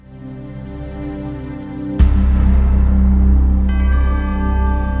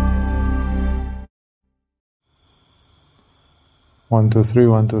1, 2, 3,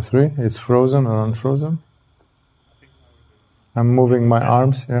 1, 2, 3. It's frozen or unfrozen? I'm moving my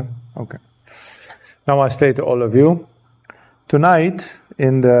arms, yeah? Okay. Namaste to all of you. Tonight,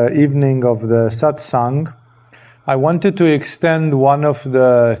 in the evening of the Satsang, I wanted to extend one of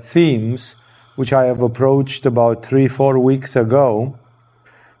the themes which I have approached about 3-4 weeks ago,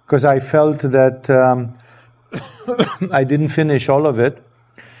 because I felt that I didn't finish all of it.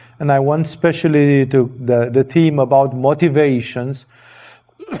 And I want especially to the theme about motivations.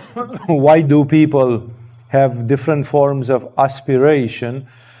 Why do people have different forms of aspiration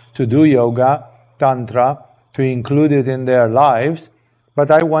to do yoga, tantra, to include it in their lives? But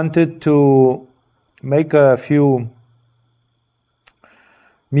I wanted to make a few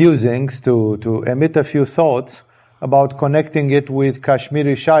musings, to emit a few thoughts about connecting it with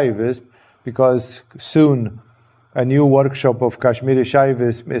Kashmiri Shaivism, because soon a new workshop of Kashmiri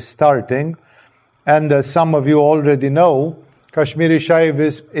Shaivism is starting. And as some of you already know, Kashmiri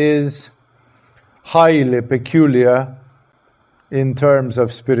Shaivism is highly peculiar in terms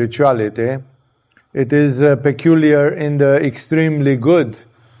of spirituality. It is peculiar in the extremely good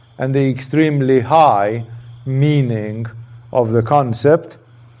and the extremely high meaning of the concept,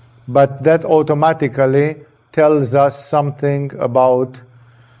 but that automatically tells us something about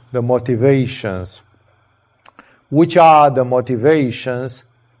the motivations. Which are the motivations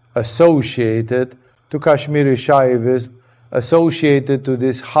associated to Kashmiri Shaivism, associated to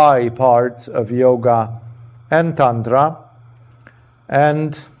these high parts of yoga and tantra,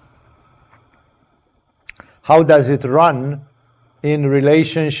 and how does it run in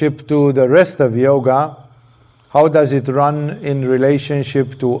relationship to the rest of yoga? How does it run in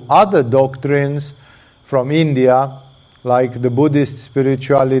relationship to other doctrines from India, like the Buddhist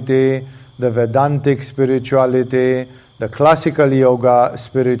spirituality, the Vedantic spirituality, the classical yoga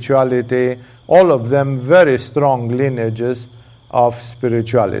spirituality, all of them very strong lineages of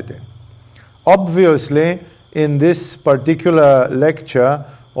spirituality. Obviously, in this particular lecture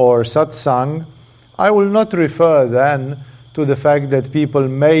or satsang, I will not refer then to the fact that people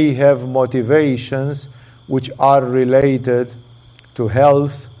may have motivations which are related to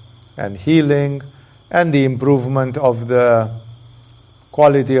health and healing and the improvement of the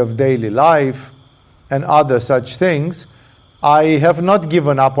quality of daily life and other such things. I have not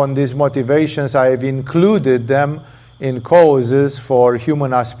given up on these motivations. I have included them in causes for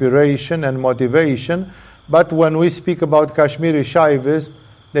human aspiration and motivation. But when we speak about Kashmiri Shaivism,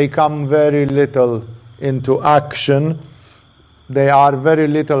 they come very little into action. They are very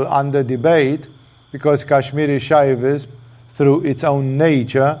little under debate, because Kashmiri Shaivism, through its own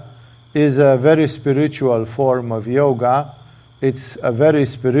nature, is a very spiritual form of yoga. It's a very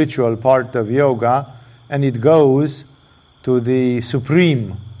spiritual part of yoga, and it goes to the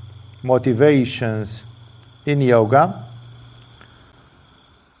supreme motivations in yoga.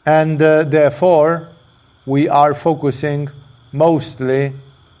 And therefore, we are focusing mostly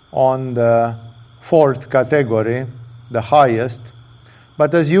on the fourth category, the highest.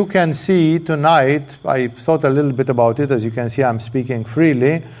 But as you can see tonight, I thought a little bit about it. As you can see, I'm speaking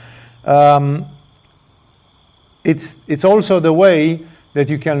freely. It's also the way that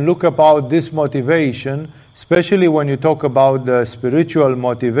you can look about this motivation, especially when you talk about the spiritual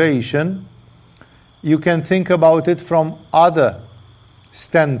motivation. You can think about it from other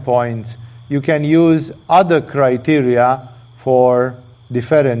standpoints. You can use other criteria for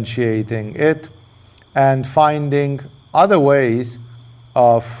differentiating it and finding other ways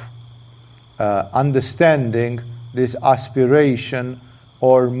of understanding this aspiration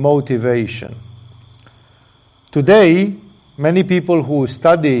or motivation. Today, many people who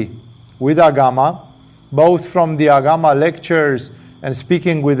study with Agama, both from the Agama lectures and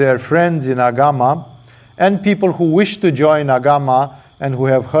speaking with their friends in Agama, and people who wish to join Agama and who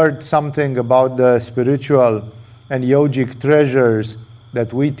have heard something about the spiritual and yogic treasures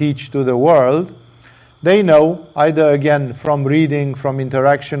that we teach to the world, they know, either again from reading, from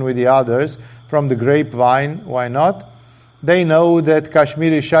interaction with the others, from the grapevine, why not? They know that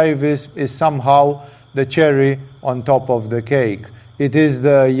Kashmiri Shaivism is somehow the cherry on top of the cake. It is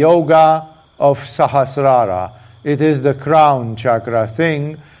the yoga of Sahasrara. It is the crown chakra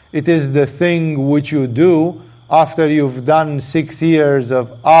thing. It is the thing which you do after you've done 6 years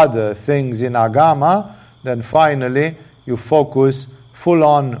of other things in Agama. Then finally you focus full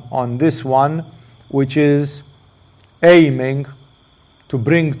on this one, which is aiming to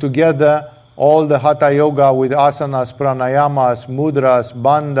bring together all the Hatha Yoga with asanas, pranayamas, mudras,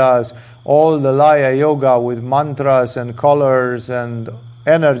 bandhas, all the Laya Yoga with mantras and colors and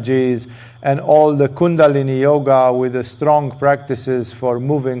energies, and all the Kundalini Yoga with the strong practices for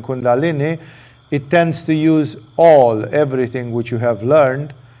moving Kundalini, it tends to use everything which you have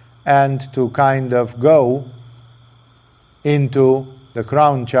learned and to kind of go into the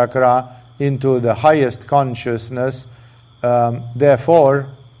crown chakra, into the highest consciousness, therefore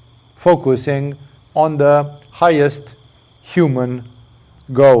focusing on the highest human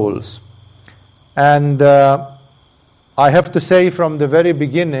goals. And I have to say from the very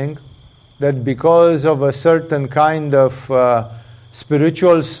beginning that because of a certain kind of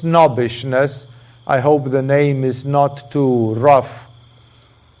spiritual snobbishness, I hope the name is not too rough,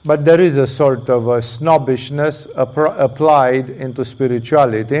 but there is a sort of a snobbishness applied into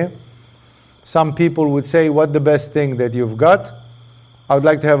spirituality. Some people would say, what the best thing that you've got? I would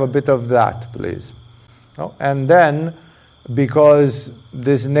like to have a bit of that, please. No? And then, because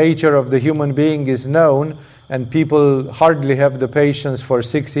this nature of the human being is known, and people hardly have the patience for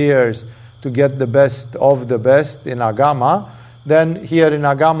 6 years to get the best of the best in Agama, then here in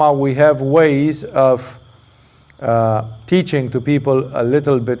Agama we have ways of teaching to people a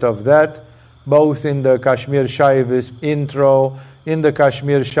little bit of that, both in the Kashmir Shaivism intro, in the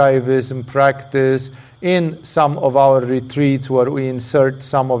Kashmir Shaivism practice, in some of our retreats where we insert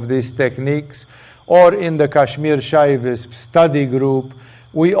some of these techniques, or in the Kashmir Shaivism study group.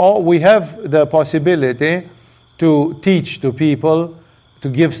 We have the possibility to teach to people, to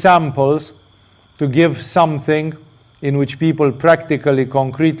give samples, to give something in which people practically,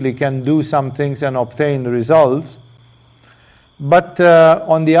 concretely can do some things and obtain results. But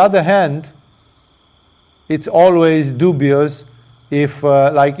on the other hand, it's always dubious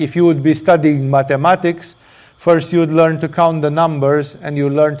if you would be studying mathematics, first you would learn to count the numbers and you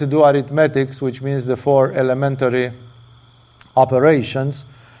learn to do arithmetics, which means the 4 elementary operations.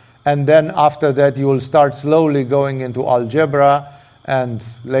 And then after that you will start slowly going into algebra and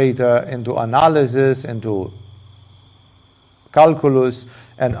later into analysis, into calculus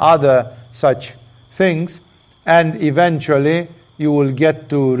and other such things. And eventually you will get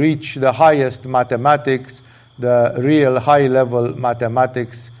to reach the highest mathematics, the real high-level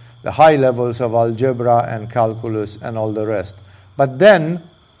mathematics, the high levels of algebra and calculus and all the rest. But then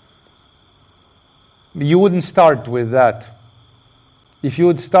you wouldn't start with that. If you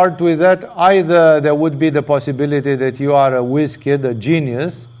would start with that, either there would be the possibility that you are a whiz kid, a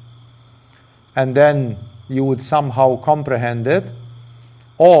genius, and then you would somehow comprehend it,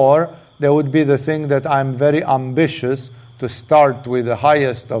 or there would be the thing that I'm very ambitious to start with the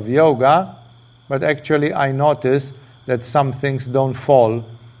highest of yoga, but actually I notice that some things don't fall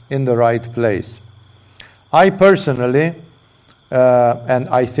in the right place. I personally, and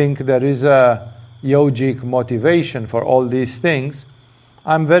I think there is a yogic motivation for all these things,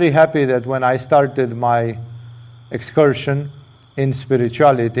 I'm very happy that when I started my excursion in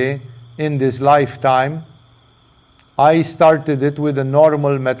spirituality in this lifetime, I started it with the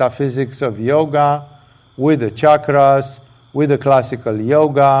normal metaphysics of yoga, with the chakras, with the classical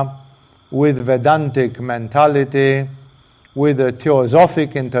yoga, with Vedantic mentality, with a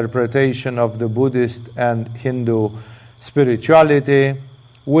theosophic interpretation of the Buddhist and Hindu spirituality,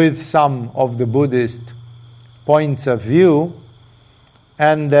 with some of the Buddhist points of view,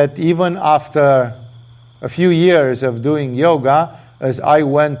 and that even after a few years of doing yoga, as I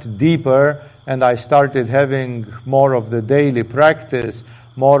went deeper and I started having more of the daily practice,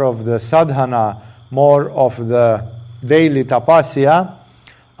 more of the sadhana, more of the daily tapasya,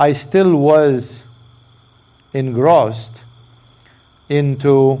 I still was engrossed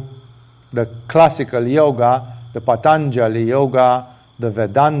into the classical yoga, the Patanjali yoga, the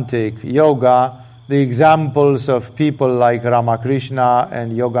Vedantic yoga, the examples of people like Ramakrishna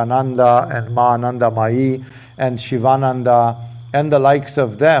and Yogananda and Mahananda Mahi and Shivananda and the likes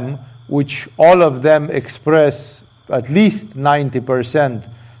of them, which all of them express at least 90%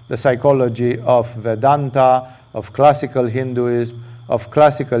 the psychology of Vedanta, of classical Hinduism, of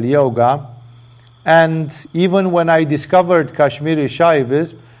classical yoga. And even when I discovered Kashmiri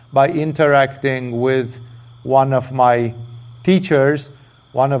Shaivism by interacting with one of my teachers,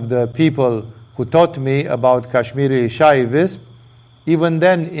 one of the people who taught me about Kashmiri Shaivism, even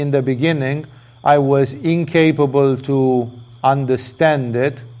then in the beginning I was incapable to understand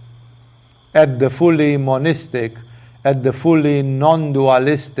it at the fully monistic, at the fully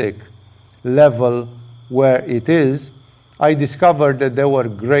non-dualistic level where it is. I discovered that there were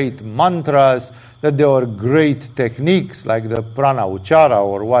great mantras, that there were great techniques like the prana uchara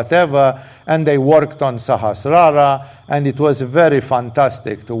or whatever, and they worked on Sahasrara, and it was very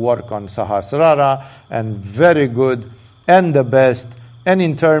fantastic to work on Sahasrara, and very good, and the best, and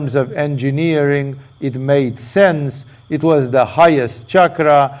in terms of engineering, it made sense. It was the highest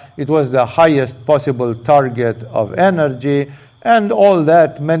chakra, it was the highest possible target of energy, and all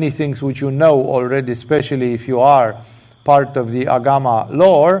that, many things which you know already, especially if you are part of the Agama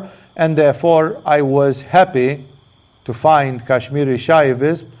lore, and therefore I was happy to find Kashmiri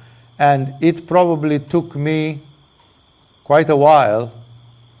Shaivism, and it probably took me quite a while.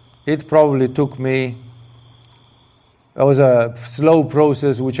 It was a slow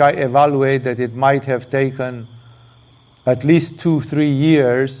process which I evaluate that it might have taken at least 2-3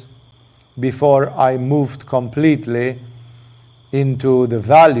 years before I moved completely into the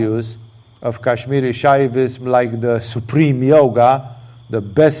values of Kashmiri Shaivism, like the supreme yoga, the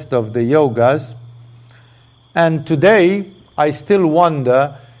best of the yogas. And today, I still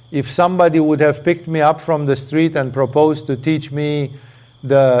wonder if somebody would have picked me up from the street and proposed to teach me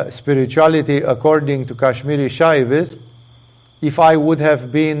the spirituality according to Kashmiri Shaivism, if I would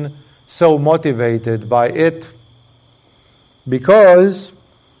have been so motivated by it. Because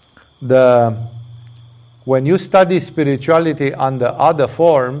when you study spirituality under other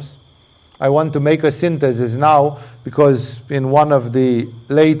forms, I want to make a synthesis now, because in one of the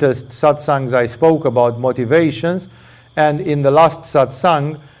latest satsangs I spoke about motivations, and in the last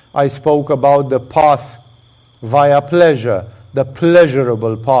satsang I spoke about the path via pleasure, the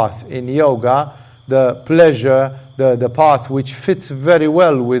pleasurable path in yoga, the pleasure, the path which fits very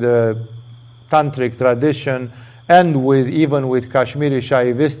well with the tantric tradition and even with Kashmiri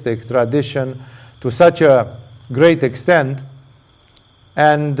Shaivistic tradition to such a great extent.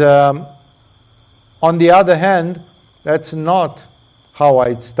 And on the other hand, that's not how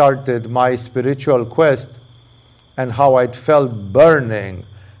I started my spiritual quest and how I felt burning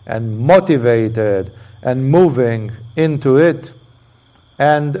and motivated and moving into it.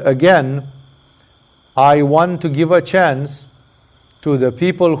 And again, I want to give a chance to the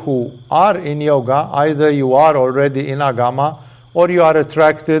people who are in yoga. Either you are already in Agama, or you are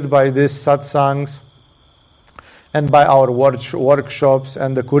attracted by these satsangs and by our workshops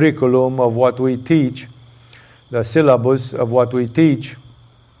and the curriculum of what we teach, the syllabus of what we teach,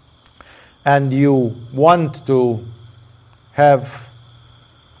 and you want to have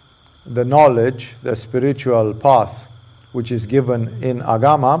the knowledge, the spiritual path which is given in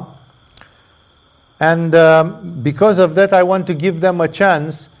Agama. And because of that, I want to give them a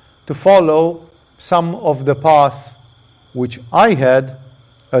chance to follow some of the path which I had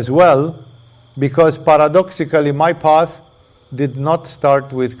as well, because paradoxically my path did not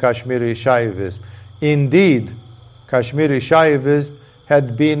start with Kashmiri Shaivism. Indeed, Kashmiri Shaivism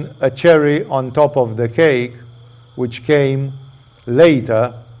had been a cherry on top of the cake, which came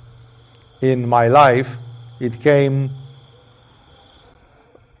later in my life. It came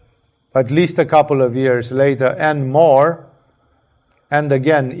at least a couple of years later and more. And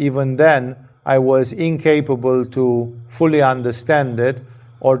again, even then, I was incapable to fully understand it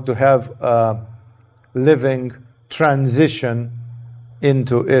or to have a living transition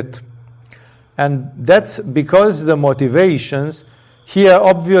into it. And that's because the motivations, here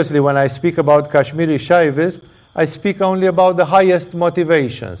obviously when I speak about Kashmiri Shaivism, I speak only about the highest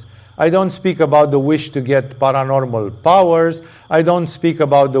motivations. I don't speak about the wish to get paranormal powers. I don't speak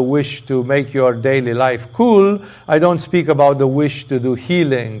about the wish to make your daily life cool. I don't speak about the wish to do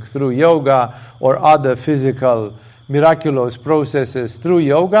healing through yoga or other physical miraculous processes through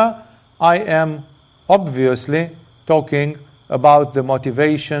yoga. I am obviously talking about the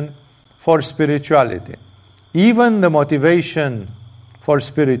motivation for spirituality. Even the motivation for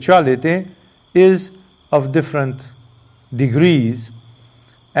spirituality is of different degrees.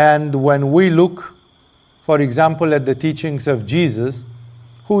 And when we look, for example, at the teachings of Jesus,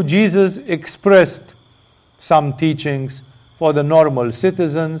 who Jesus expressed some teachings for the normal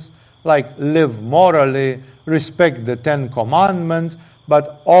citizens, like live morally, respect the 10 commandments,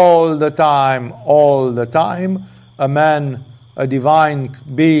 but all the time, a man, a divine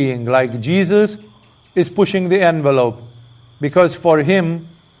being like Jesus is pushing the envelope. Because for him,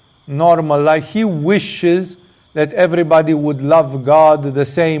 normal life, he wishes that everybody would love God the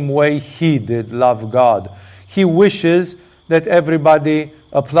same way he did love God. He wishes that everybody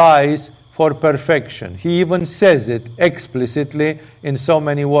applies for perfection. He even says it explicitly in so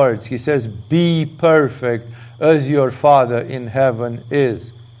many words. He says, be perfect as your Father in heaven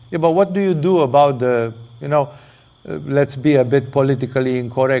is. Yeah, but what do you do about the, let's be a bit politically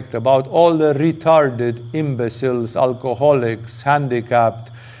incorrect, about all the retarded imbeciles, alcoholics, handicapped,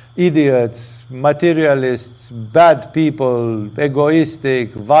 idiots, materialists, bad people,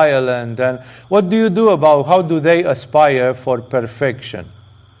 egoistic, violent, and what do you do about how do they aspire for perfection?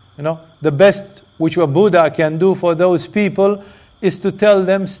 The best which a Buddha can do for those people is to tell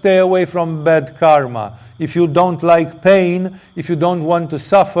them stay away from bad karma. if you don't like pain, if you don't want to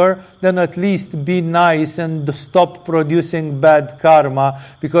suffer, then at least be nice and stop producing bad karma,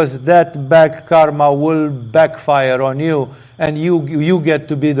 because that bad karma will backfire on you, and you get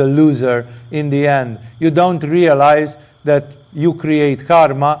to be the loser in the end. You don't realize that you create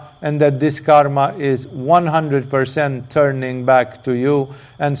karma, and that this karma is 100% turning back to you,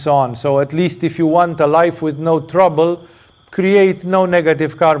 and so on. So at least if you want a life with no trouble, create no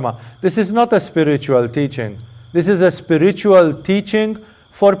negative karma. This is not a spiritual teaching. This is a spiritual teaching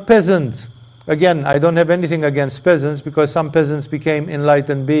for peasants. Again, I don't have anything against peasants, because some peasants became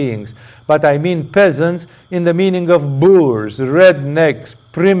enlightened beings. But I mean peasants in the meaning of boors, rednecks,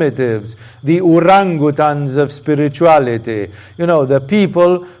 primitives, the orangutans of spirituality. You know, the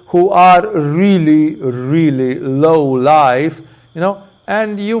people who are really, really low life, you know,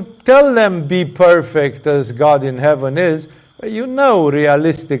 and you tell them be perfect as God in heaven is. You know,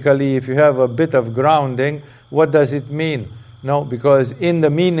 realistically, if you have a bit of grounding, what does it mean? No, because in the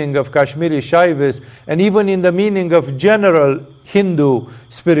meaning of Kashmiri Shaivism, and even in the meaning of general Hindu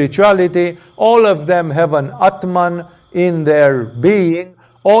spirituality, all of them have an Atman in their being.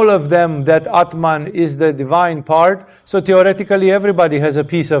 All of them, that Atman is the divine part. So theoretically, everybody has a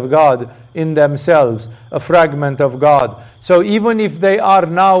piece of God in themselves, a fragment of God. So even if they are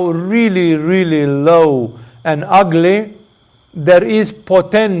now really, really low and ugly, there is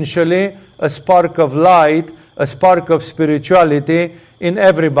potentially a spark of light, a spark of spirituality in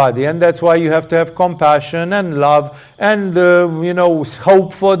everybody. And that's why you have to have compassion and love and,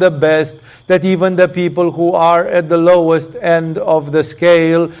 hope for the best, that even the people who are at the lowest end of the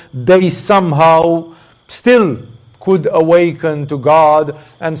scale, they somehow still could awaken to God,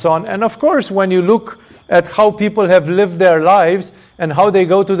 and so on. And of course, when you look at how people have lived their lives and how they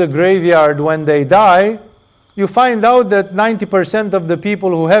go to the graveyard when they die, you find out that 90% of the people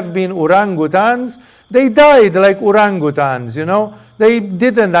who have been orangutans, they died like orangutans, you know. They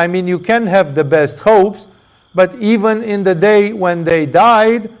didn't. I mean, you can have the best hopes, but even in the day when they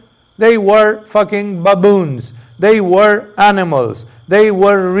died, they were fucking baboons. They were animals. They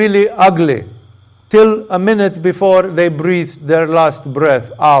were really ugly. Till a minute before they breathed their last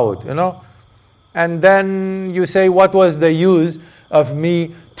breath out, you know. And then you say, what was the use of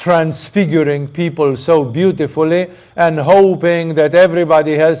me transfiguring people so beautifully and hoping that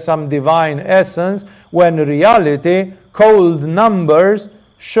everybody has some divine essence, when in reality, cold numbers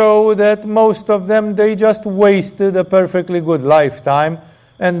show that most of them, they just wasted a perfectly good lifetime,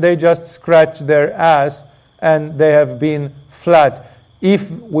 and they just scratched their ass and they have been flat. If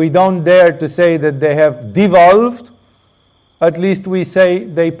we don't dare to say that they have devolved, at least we say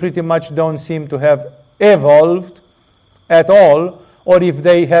they pretty much don't seem to have evolved at all. Or if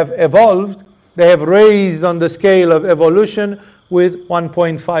they have evolved, they have raised on the scale of evolution with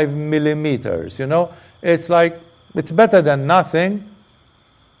 1.5 millimeters, you know. It's like, it's better than nothing,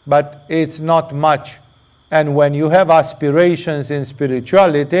 but it's not much. And when you have aspirations in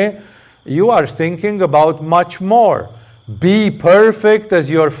spirituality, you are thinking about much more. Be perfect as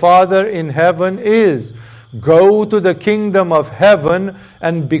your Father in heaven is. Go to the kingdom of heaven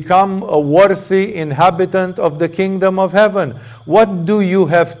and become a worthy inhabitant of the kingdom of heaven. What do you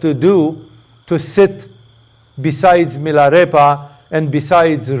have to do to sit besides Milarepa and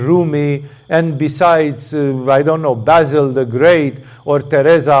besides Rumi and besides, Basil the Great or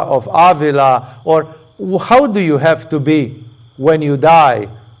Teresa of Avila? Or how do you have to be when you die?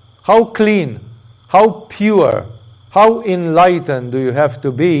 How clean, how pure, how enlightened do you have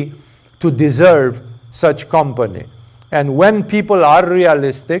to be to deserve such company? And when people are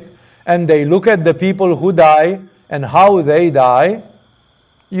realistic and they look at the people who die and how they die,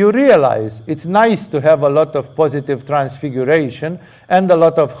 you realize it's nice to have a lot of positive transfiguration and a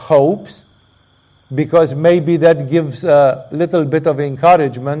lot of hopes, because maybe that gives a little bit of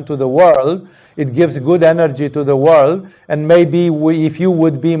encouragement to the world. It gives good energy to the world. And maybe if you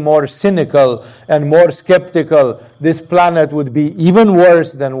would be more cynical and more skeptical, this planet would be even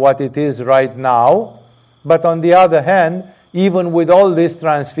worse than what it is right now. But on the other hand, even with all this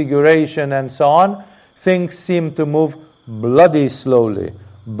transfiguration and so on, things seem to move bloody slowly.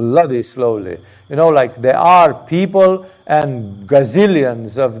 You know, like there are people and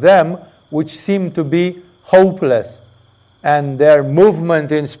gazillions of them which seem to be hopeless. And their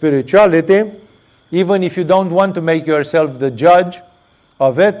movement in spirituality, even if you don't want to make yourself the judge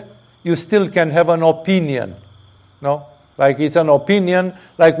of it, you still can have an opinion. No? Like it's an opinion,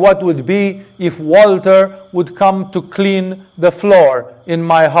 like what would be if Walter would come to clean the floor in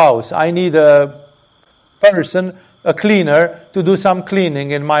my house. I need a person, a cleaner, to do some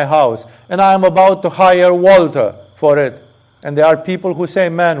cleaning in my house. And I am about to hire Walter for it. And there are people who say,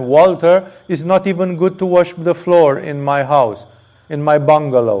 man, Walter is not even good to wash the floor in my house, in my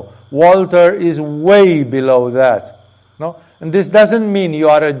bungalow. Walter is way below that. No? And this doesn't mean you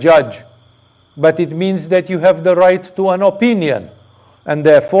are a judge, but it means that you have the right to an opinion. And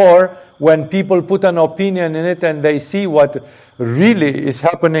therefore, when people put an opinion in it and they see what really is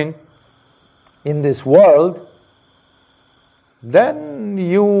happening in this world, then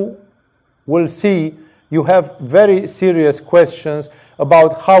you will see you have very serious questions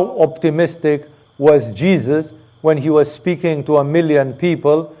about how optimistic was Jesus when he was speaking to 1 million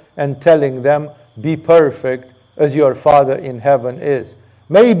people and telling them, be perfect as your Father in heaven is.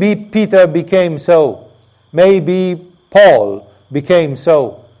 Maybe Peter became so. Maybe Paul became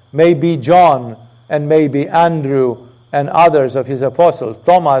so. Maybe John and maybe Andrew and others of his apostles,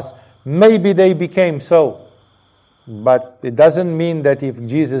 Thomas, maybe they became so. But it doesn't mean that if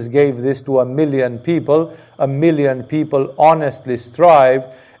Jesus gave this to 1 million people, 1 million people honestly strived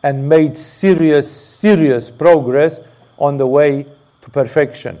and made serious progress on the way to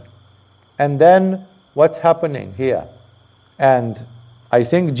perfection. And then what's happening here? And I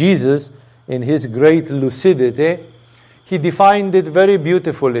think Jesus, in his great lucidity, he defined it very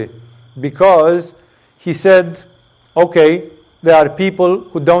beautifully, because he said, okay, there are people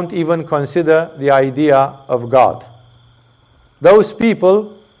who don't even consider the idea of God. Those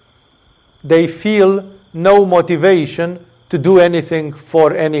people, they feel no motivation to do anything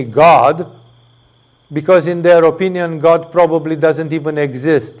for any God, because in their opinion, God probably doesn't even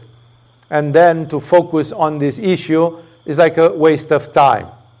exist. And then to focus on this issue is like a waste of time.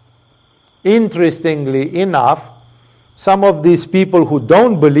 Interestingly enough, some of these people who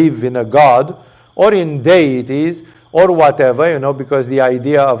don't believe in a God or in deities or whatever, because the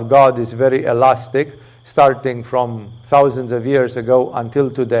idea of God is very elastic, starting from thousands of years ago until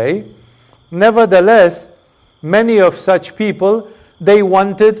today. Nevertheless, many of such people, they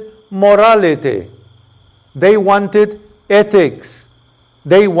wanted morality. They wanted ethics.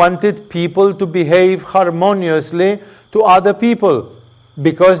 They wanted people to behave harmoniously to other people,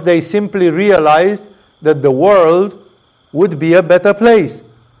 because they simply realized that the world would be a better place.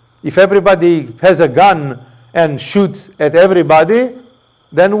 If everybody has a gun and shoots at everybody,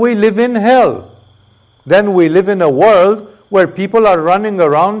 then we live in hell. Then we live in a world where people are running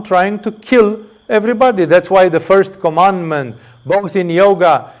around trying to kill everybody. That's why the first commandment, both in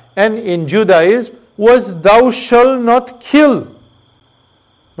yoga and in Judaism, was thou shalt not kill.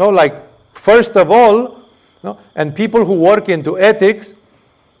 First of all, and people who work into ethics,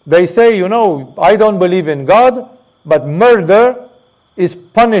 they say, I don't believe in God, but murder is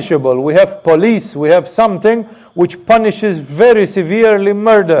punishable. We have police, we have something which punishes very severely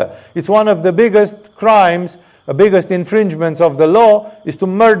murder. It's one of the biggest crimes, the biggest infringements of the law is to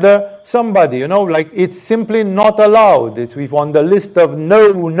murder somebody. It's simply not allowed. It's on the list of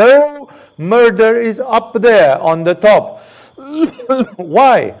no, murder is up there on the top.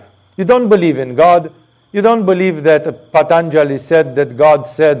 Why? You don't believe in God. You don't believe that Patanjali said that God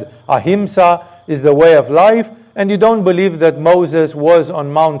said ahimsa is the way of life, and you don't believe that Moses was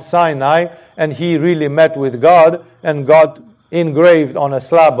on Mount Sinai and he really met with God, and God engraved on a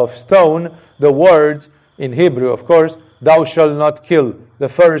slab of stone the words, in Hebrew of course, thou shalt not kill, the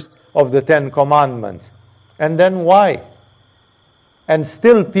first of the 10 commandments. And then why? And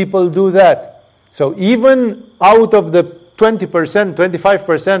still people do that. So even out of the 20%,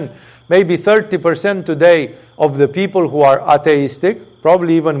 25%, maybe 30% today of the people who are atheistic,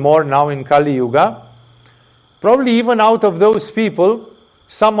 probably even more now in Kali Yuga, probably even out of those people,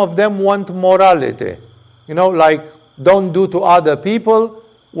 some of them want morality. Don't do to other people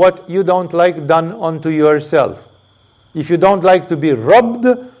what you don't like done unto yourself. If you don't like to be robbed,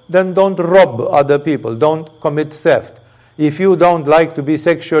 then don't rob other people. Don't commit theft. If you don't like to be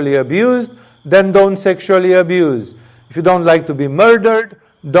sexually abused, then don't sexually abuse. If you don't like to be murdered,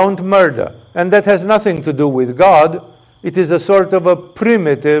 don't murder. And that has nothing to do with God. It is a sort of a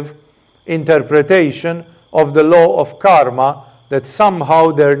primitive interpretation of the law of karma, that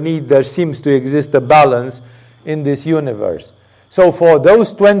somehow there seems to exist a balance in this universe. So for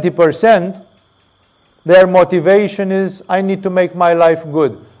those 20%, their motivation is, I need to make my life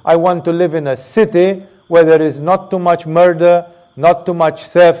good. I want to live in a city where there is not too much murder, not too much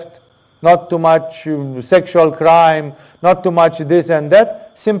theft, not too much sexual crime, not too much this and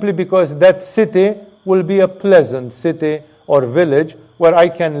that, simply because that city will be a pleasant city or village where I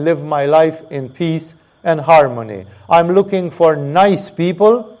can live my life in peace and harmony. I'm looking for nice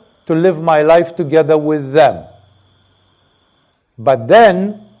people to live my life together with them. But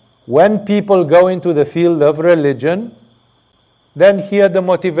then, when people go into the field of religion, then here the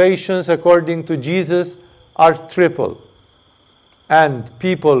motivations according to Jesus are triple. and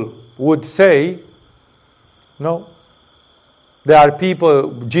people would say, no, there are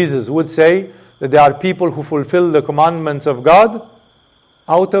people, Jesus would say, that there are people who fulfill the commandments of God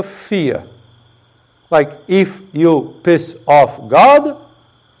out of fear. Like, if you piss off God,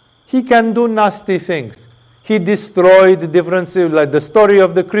 He can do nasty things. He destroyed different, like the story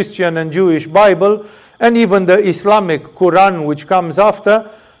of the Christian and Jewish Bible, and even the Islamic Quran, which comes after.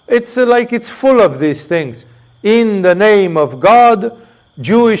 It's like it's full of these things. In the name of God,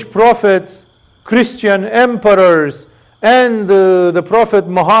 Jewish prophets, Christian emperors, and the Prophet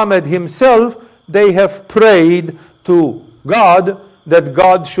Muhammad himself, they have prayed to God that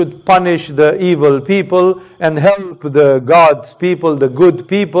God should punish the evil people and help the God's people, the good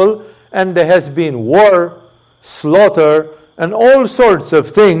people. And there has been war, slaughter, and all sorts of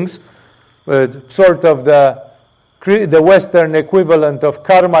things, sort of the Western equivalent of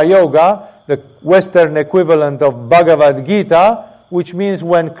Karma Yoga, the Western equivalent of Bhagavad Gita, which means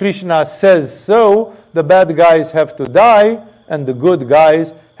when Krishna says so, the bad guys have to die and the good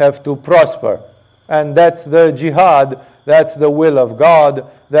guys have to prosper. And that's the jihad, that's the will of God,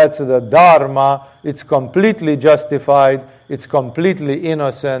 that's the dharma. It's completely justified, it's completely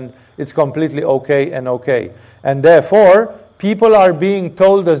innocent, it's completely okay and okay. And therefore, people are being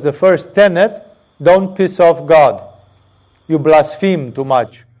told as the first tenet, don't piss off God. You blaspheme too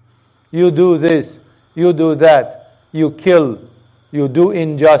much. You do this, you do that, you kill, you do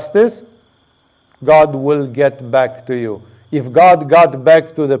injustice, God will get back to you. If God got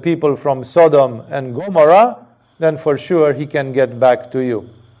back to the people from Sodom and Gomorrah, then for sure He can get back to you.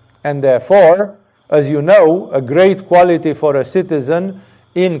 And therefore, as you know, a great quality for a citizen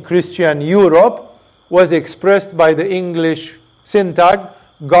in Christian Europe was expressed by the English syntax,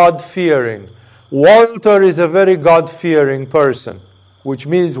 God-fearing. Walter is a very God-fearing person, which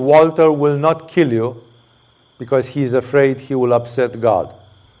means Walter will not kill you because he is afraid he will upset God.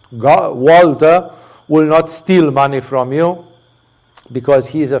 Walter will not steal money from you because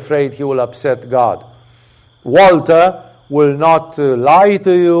he is afraid he will upset God. Walter will not lie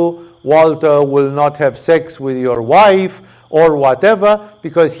to you. Walter will not have sex with your wife or whatever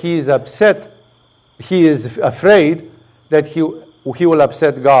because he is upset. He is afraid that he will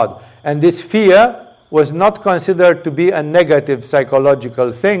upset God. And this fear was not considered to be a negative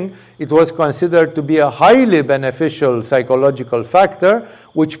psychological thing. It was considered to be a highly beneficial psychological factor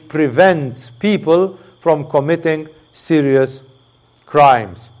which prevents people from committing serious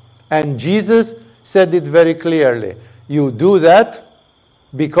crimes. And Jesus said it very clearly. You do that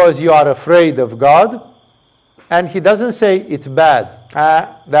because you are afraid of God. And He doesn't say it's bad.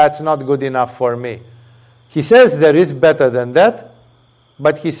 That's not good enough for me. He says there is better than that.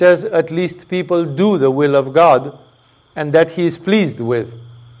 But He says at least people do the will of God and that He is pleased with.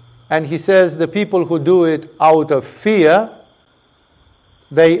 And He says the people who do it out of fear,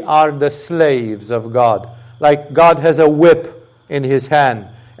 they are the slaves of God. Like God has a whip in His hand.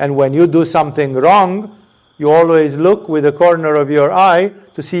 And when you do something wrong, you always look with the corner of your eye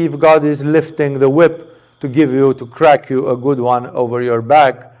to see if God is lifting the whip to crack you a good one over your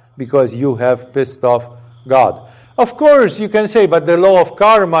back because you have pissed off God. Of course, you can say, but the law of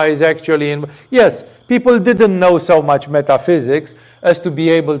karma is actually in... Yes, people didn't know so much metaphysics as to be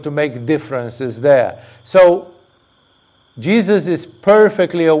able to make differences there. So, Jesus is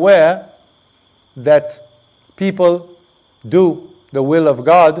perfectly aware that people do the will of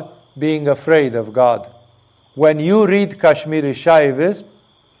God being afraid of God. When you read Kashmiri Shaivism,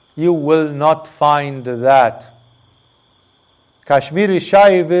 you will not find that. Kashmiri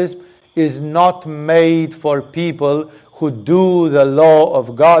Shaivism is not made for people who do the law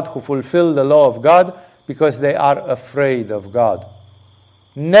of God, who fulfill the law of God, because they are afraid of God.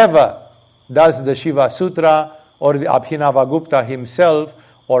 Never does the Shiva Sutra or the Abhinavagupta himself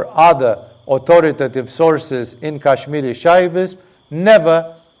or other authoritative sources in Kashmiri Shaivism,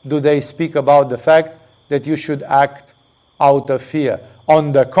 never do they speak about the fact that you should act out of fear.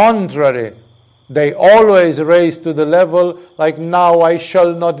 On the contrary, they always raise to the level like, now I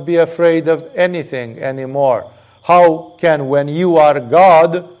shall not be afraid of anything anymore. How can, when you are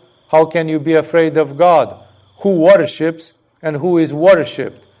God, how can you be afraid of God? Who worships and who is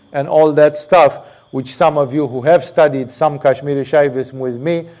worshipped? And all that stuff, which some of you who have studied some Kashmiri Shaivism with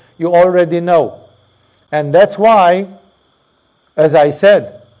me, you already know. And that's why, as I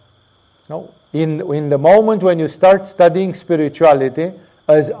said, in the moment when you start studying spirituality,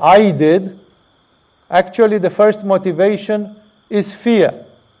 as I did, actually the first motivation is fear.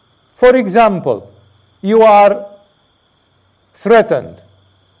 For example, you are threatened,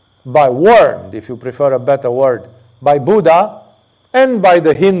 warned, if you prefer a better word, by Buddha and by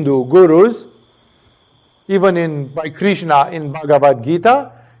the Hindu gurus. even by Krishna in Bhagavad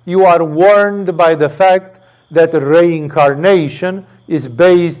Gita, you are warned by the fact that reincarnation is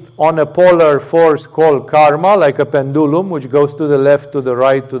based on a polar force called karma, like a pendulum, which goes to the left, to the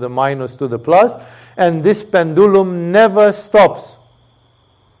right, to the minus, to the plus, and this pendulum never stops.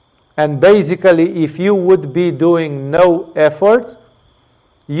 And basically, if you would be doing no effort,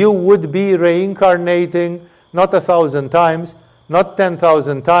 you would be reincarnating not 1,000 times, not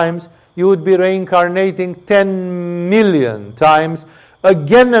 10,000 times, you would be reincarnating 10 million times,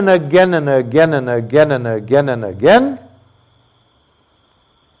 again and again and again and again and again and again,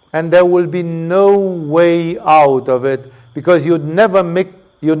 and there will be no way out of it, because you'd never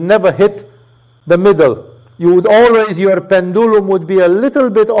hit the middle. You would always, your pendulum would be a little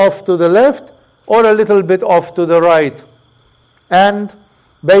bit off to the left or a little bit off to the right. And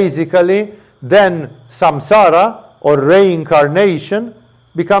basically, then samsara or reincarnation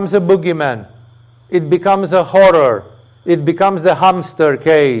becomes a boogeyman. It becomes a horror. It becomes the hamster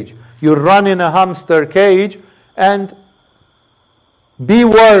cage. You run in a hamster cage, and be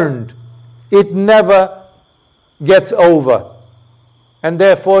warned, it never gets over. And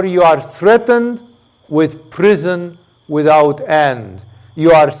therefore you are threatened with prison without end.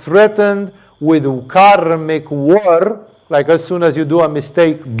 You are threatened with karmic war, like as soon as you do a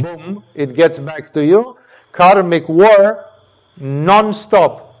mistake, boom, it gets back to you. Karmic war,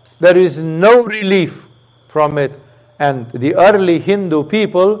 non-stop. There is no relief from it. And the early Hindu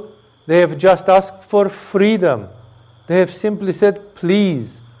people, they have just asked for freedom. They have simply said,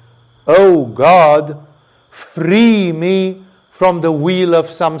 please, oh God, free me from the wheel of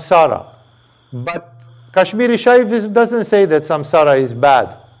samsara. But Kashmiri Shaivism doesn't say that samsara is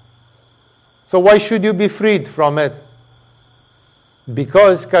bad. So why should you be freed from it?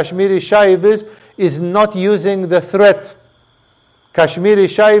 Because Kashmiri Shaivism is not using the threat. Kashmiri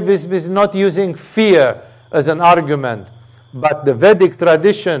Shaivism is not using fear as an argument. But the Vedic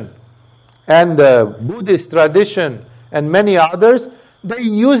tradition and the Buddhist tradition and many others, they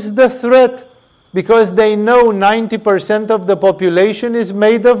use the threat because they know 90% of the population is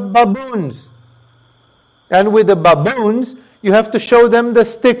made of baboons. And with the baboons, you have to show them the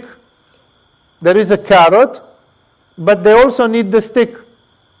stick. There is a carrot, but they also need the stick.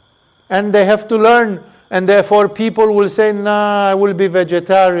 And they have to learn. And therefore people will say, nah, I will be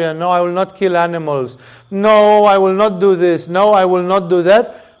vegetarian. No, I will not kill animals. No, I will not do this. No, I will not do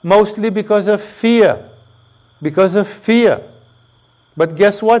that. Mostly because of fear. Because of fear. But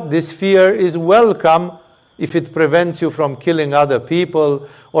guess what? This fear is welcome if it prevents you from killing other people.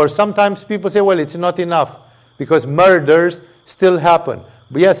 Or sometimes people say, well, it's not enough because murders still happen.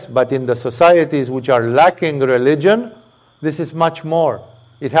 Yes, but in the societies which are lacking religion, this is much more.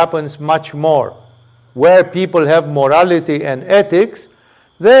 It happens much more. Where people have morality and ethics,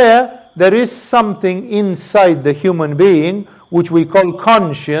 there is something inside the human being which we call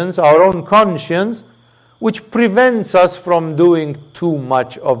conscience, our own conscience, which prevents us from doing too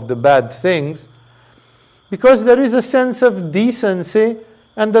much of the bad things, because there is a sense of decency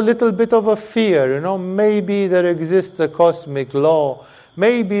and a little bit of a fear. Maybe there exists a cosmic law,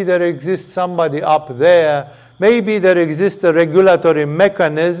 maybe there exists somebody up there, maybe there exists a regulatory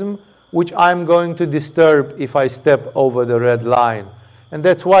mechanism which I'm going to disturb if I step over the red line. And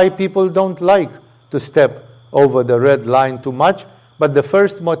that's why people don't like to step over the red line too much, but the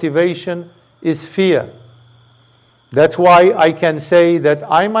first motivation is fear. That's why I can say that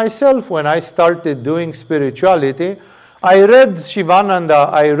I myself, when I started doing spirituality, I read Shivananda,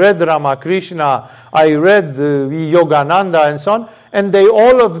 I read Ramakrishna, I read Yogananda and so on, and they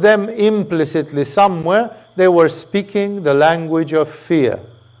all of them implicitly somewhere, they were speaking the language of fear.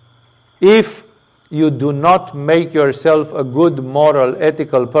 If you do not make yourself a good moral,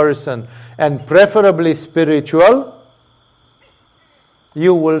 ethical person, and preferably spiritual,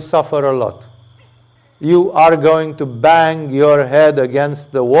 you will suffer a lot. You are going to bang your head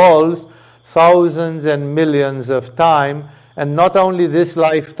against the walls thousands and millions of times, and not only this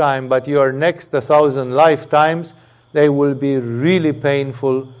lifetime, but your next 1,000 lifetimes, they will be really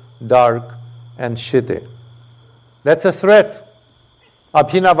painful, dark, and shitty. That's a threat.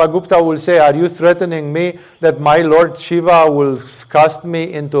 Abhinavagupta will say, are you threatening me that my Lord Shiva will cast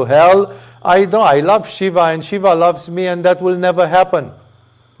me into hell? I don't. I love Shiva and Shiva loves me, and that will never happen.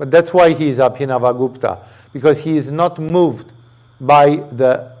 But that's why he is Abhinavagupta, because he is not moved by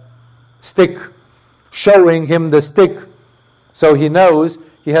the stick, showing him the stick. So he knows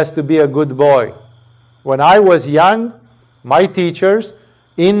he has to be a good boy. When I was young, my teachers,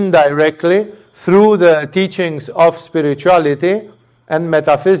 indirectly, through the teachings of spirituality and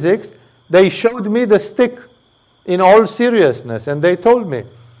metaphysics, they showed me the stick in all seriousness. And they told me,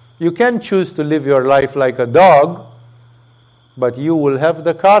 You can choose to live your life like a dog, but you will have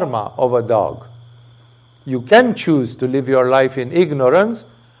the karma of a dog. You can choose to live your life in ignorance,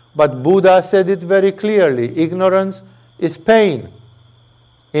 but Buddha said it very clearly. Ignorance is pain.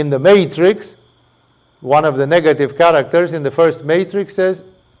 In the Matrix, one of the negative characters in the first Matrix says,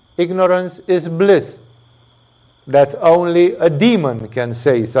 ignorance is bliss. That only a demon can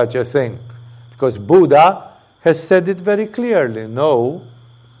say such a thing. Because Buddha has said it very clearly. No,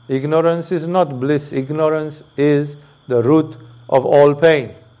 ignorance is not bliss. Ignorance is the root of all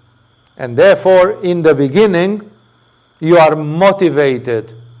pain. And therefore, in the beginning, you are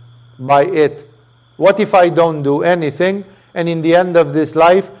motivated by it. What if I don't do anything, and in the end of this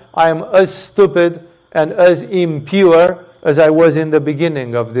life, I am as stupid and as impure as I was in the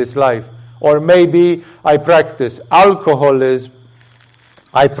beginning of this life? Or maybe I practice alcoholism,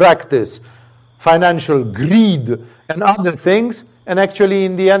 I practice financial greed and other things, and actually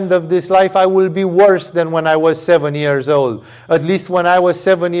in the end of this life I will be worse than when I was 7 years old. At least when I was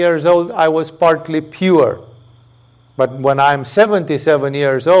 7 years old, I was partly pure. But when I'm 77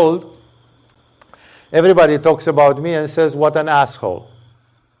 years old, everybody talks about me and says, what an asshole.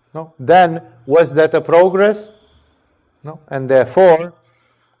 No? Then, was that a progress? No. And therefore,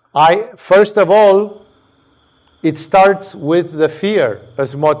 first of all, it starts with the fear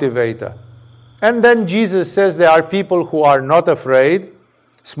as motivator. And then Jesus says there are people who are not afraid,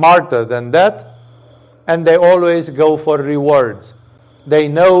 smarter than that, and they always go for rewards. They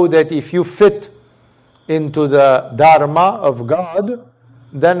know that if you fit into the Dharma of God,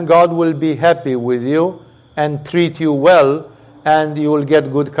 then God will be happy with you and treat you well, and you will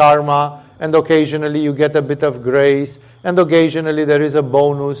get good karma, and occasionally you get a bit of grace, and occasionally there is a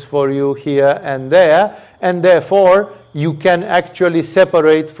bonus for you here and there, and therefore you can actually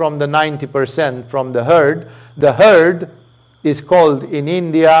separate from the 90% from the herd. The herd is called in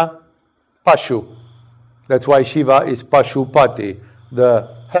India Pashu. That's why Shiva is Pashupati, the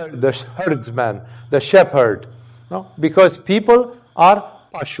herdsman, the shepherd. No? Because people are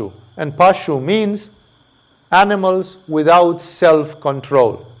Pashu. And Pashu means animals without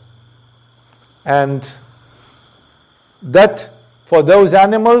self-control. And that, for those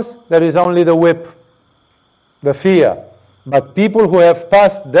animals, there is only the whip, the fear. But people who have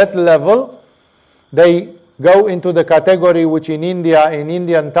passed that level, they go into the category which in India, in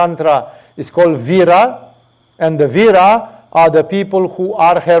Indian Tantra, is called Vira. And the Vira are the people who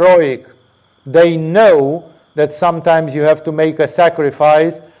are heroic. They know that sometimes you have to make a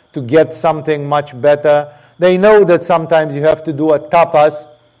sacrifice to get something much better. They know that sometimes you have to do a tapas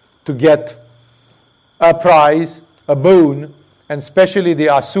to get a prize, a boon. And especially the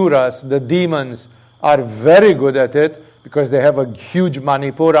asuras, the demons, are very good at it because they have a huge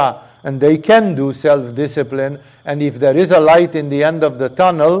Manipura and they can do self-discipline. And if there is a light in the end of the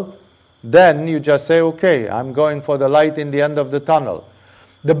tunnel, then you just say, okay, I'm going for the light in the end of the tunnel.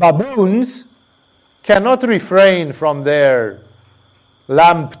 The baboons cannot refrain from their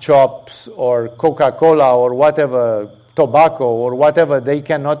lamb chops or Coca-Cola or whatever, tobacco or whatever they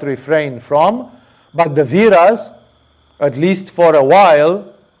cannot refrain from. But the Viras, at least for a while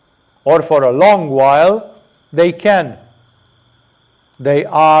or for a long while, they can. They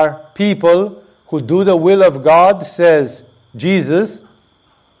are people who do the will of God, says Jesus,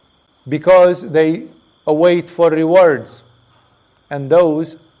 because they await for rewards. And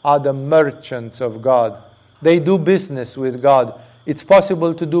those are the merchants of God. They do business with God. It's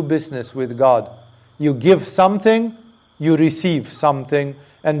possible to do business with God. You give something, you receive something.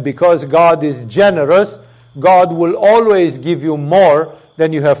 And because God is generous, God will always give you more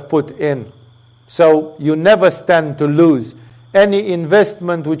than you have put in. So you never stand to lose. Any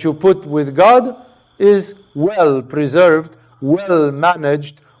investment which you put with God is well preserved, well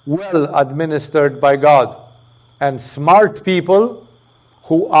managed, well administered by God. And smart people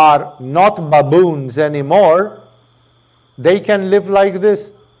who are not baboons anymore, they can live like this.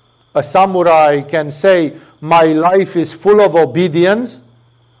 A samurai can say, my life is full of obedience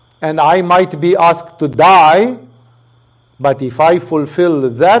and I might be asked to die, but if I fulfill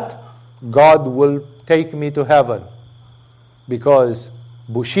that, God will take me to heaven. Because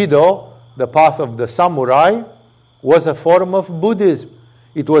Bushido, the path of the samurai, was a form of Buddhism.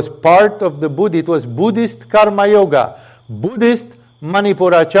 It was part of the Buddha. It was Buddhist karma yoga, Buddhist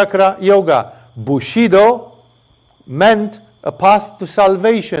Manipura chakra yoga. Bushido meant a path to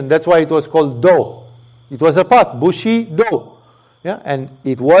salvation. That's why it was called Do. It was a path, Bushido. Yeah? And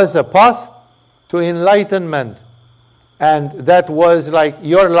it was a path to enlightenment. And that was like,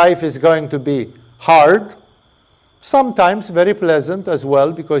 your life is going to be hard, sometimes very pleasant as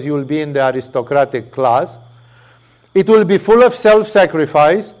well, because you will be in the aristocratic class. It will be full of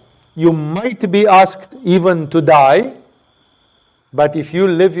self-sacrifice. You might be asked even to die, but if you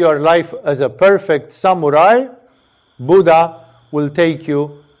live your life as a perfect samurai, Buddha will take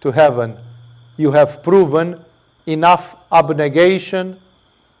you to heaven. You have proven enough abnegation,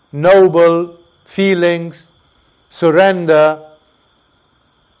 noble feelings, surrender,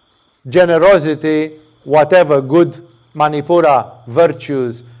 generosity, whatever good Manipura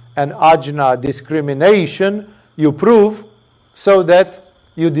virtues and ajna discrimination you prove, so that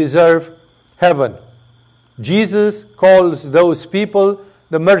you deserve heaven. Jesus calls those people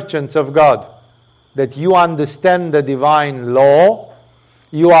the merchants of God, that you understand the divine law,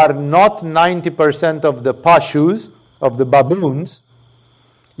 you are not 90% of the pashus, of the baboons,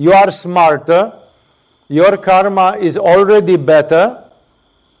 you are smarter, your karma is already better,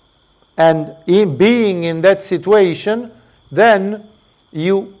 and being in that situation, then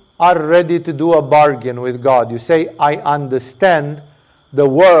you are ready to do a bargain with God. You say, I understand the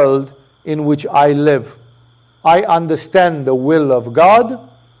world in which I live. I understand the will of God,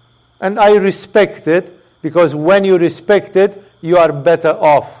 and I respect it, because when you respect it, you are better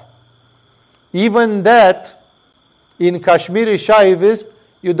off. Even that, in Kashmiri Shaivism,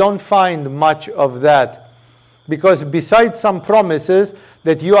 you don't find much of that. Because besides some promises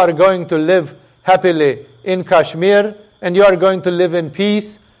that you are going to live happily in Kashmir, and you are going to live in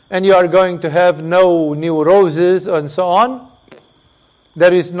peace, and you are going to have no new roses, and so on,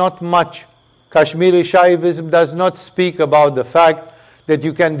 there is not much. Kashmiri Shaivism does not speak about the fact that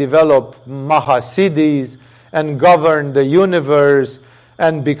you can develop Mahasiddhis and govern the universe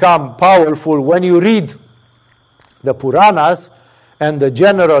and become powerful. When you read the Puranas and the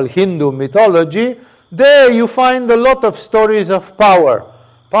general Hindu mythology, there you find a lot of stories of power.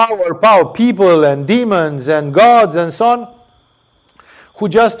 Power, people and demons and gods and so on, who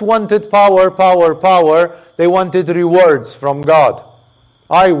just wanted power. They wanted rewards from God.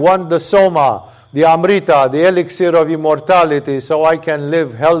 I want the Soma, the Amrita, the elixir of immortality, so I can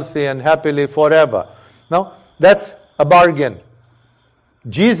live healthy and happily forever. No, that's a bargain.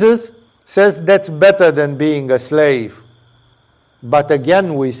 Jesus says that's better than being a slave. But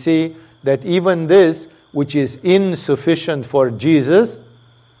again we see that even this, which is insufficient for Jesus,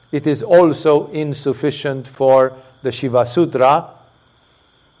 it is also insufficient for the Shiva Sutra,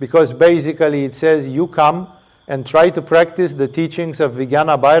 because basically it says you come and try to practice the teachings of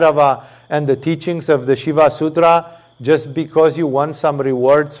Vijnana Bhairava and the teachings of the Shiva Sutra just because you want some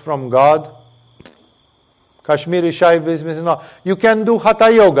rewards from God. Kashmiri Shaivism is not. You can do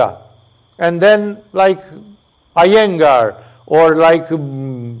Hatha Yoga, and then like Iyengar or like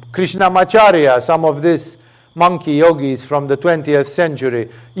Krishnamacharya, some of these monkey yogis from the 20th century,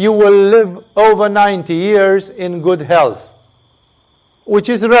 you will live over 90 years in good health. Which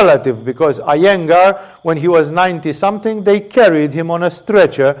is relative, because Iyengar, when he was 90-something, they carried him on a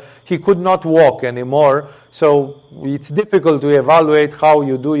stretcher. He could not walk anymore. So it's difficult to evaluate how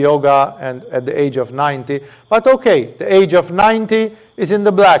you do yoga and at the age of 90. But okay, the age of 90 is in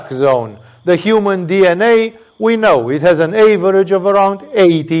the black zone. The human DNA, we know, it has an average of around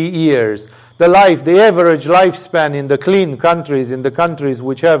 80 years. The average lifespan in the clean countries, in the countries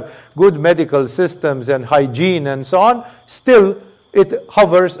which have good medical systems and hygiene and so on, still it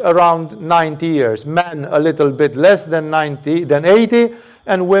hovers around 90 years. Men a little bit less than 80,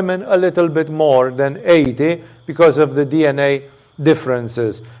 and women a little bit more than 80 because of the DNA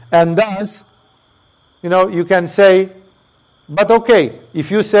differences. And thus, you can say, but okay, if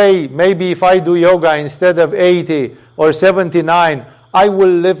you say maybe if I do yoga instead of 80 or 79, I will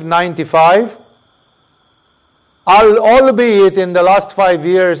live 95. Albeit in the last 5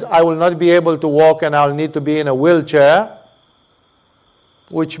 years I will not be able to walk and I'll need to be in a wheelchair,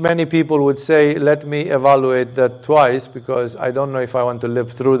 which many people would say, let me evaluate that twice, because I don't know if I want to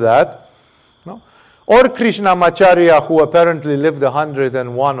live through that. No? Or Krishnamacharya, who apparently lived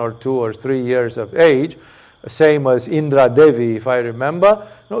 101 or 2 or 3 years of age, same as Indra Devi, if I remember.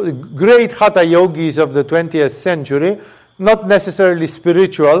 No, the great Hatha yogis of the 20th century, not necessarily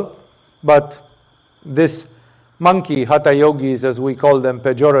spiritual, but this monkey Hatha yogis, as we call them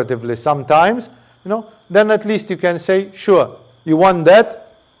pejoratively sometimes, then at least you can say, sure, you want that,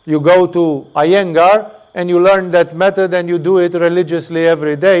 you go to Iyengar and you learn that method and you do it religiously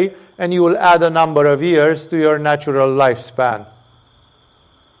every day, and you will add a number of years to your natural lifespan.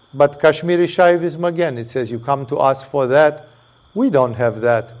 But Kashmiri Shaivism, again, it says you come to us for that. We don't have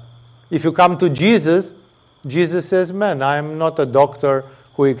that. If you come to Jesus, Jesus says, man, I am not a doctor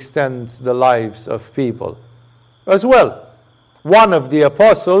who extends the lives of people. As well, one of the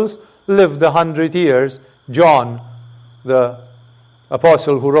apostles lived 100 years. John, the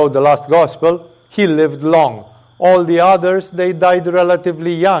apostle who wrote the last gospel, he lived long. All the others, they died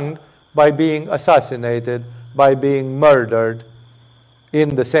relatively young by being assassinated, by being murdered,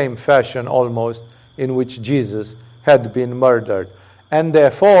 in the same fashion almost in which Jesus had been murdered. And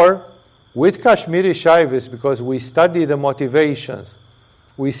therefore, with Kashmiri Shaivis, because we study the motivations,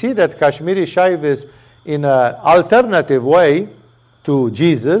 we see that Kashmiri Shaivis, in an alternative way to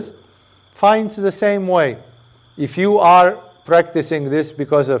Jesus, finds the same way. If you are practicing this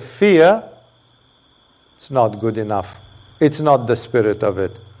because of fear, it's not good enough. It's not the spirit of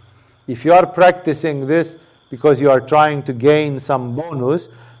it. If you are practicing this because you are trying to gain some bonus,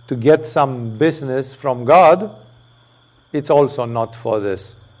 to get some business from God, it's also not for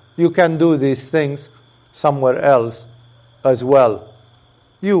this. You can do these things somewhere else as well.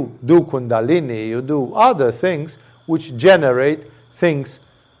 You do Kundalini, you do other things which generate things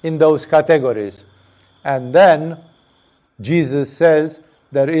in those categories. And then Jesus says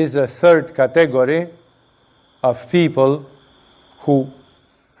there is a third category of people who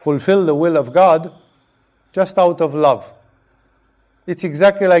fulfill the will of God just out of love. It's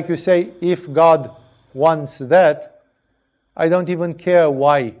exactly like you say, if God wants that, I don't even care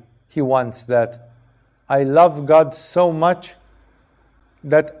why He wants that. I love God so much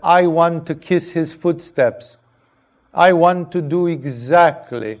that I want to kiss His footsteps. I want to do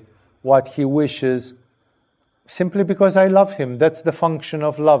exactly what He wishes, simply because I love Him. That's the function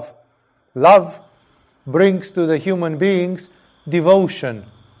of love. Love brings to the human beings devotion,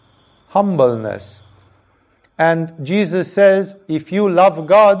 humbleness. And Jesus says, if you love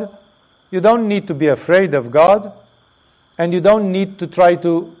God, you don't need to be afraid of God, and you don't need to try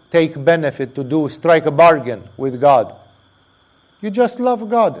to take benefit, to strike a bargain with God. You just love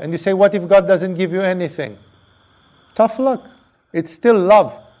God. And you say, what if God doesn't give you anything? Tough luck. It's still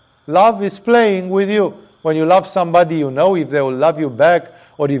love. Love is playing with you. When you love somebody, you know if they will love you back,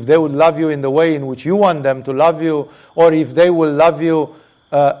 or if they will love you in the way in which you want them to love you, or if they will love you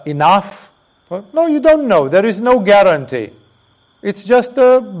enough. No, you don't know. There is no guarantee. It's just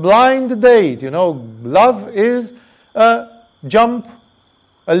a blind date. Love is a jump,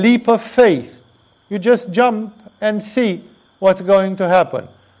 a leap of faith. You just jump and see what's going to happen.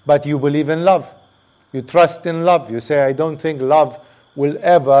 But you believe in love. You trust in love. You say, I don't think love will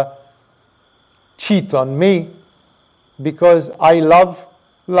ever cheat on me, because I love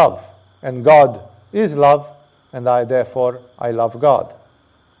love. And God is love, and therefore I love God.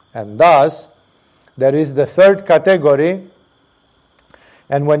 And thus, there is the third category.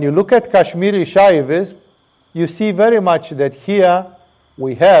 And when you look at Kashmiri Shaivism, you see very much that here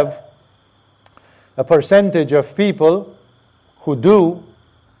we have a percentage of people who do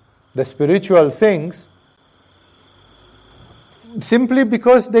the spiritual things simply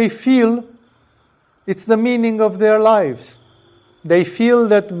because they feel it's the meaning of their lives. They feel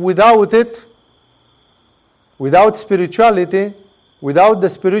that without it, without spirituality, without the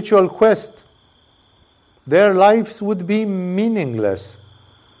spiritual quest, their lives would be meaningless,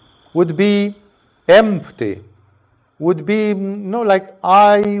 would be empty, would be like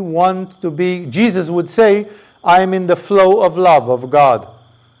I want to be. Jesus would say, I am in the flow of love of God.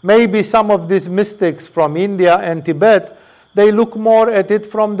 Maybe some of these mystics from India and Tibet, they look more at it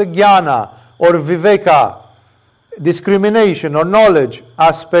from the jnana or viveka, discrimination or knowledge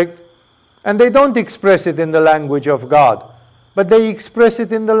aspect, and they don't express it in the language of God, but they express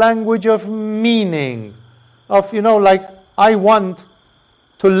it in the language of meaning, of, like I want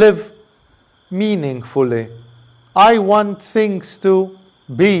to live meaningfully. I want things to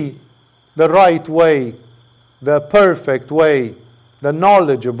be the right way, the perfect way, the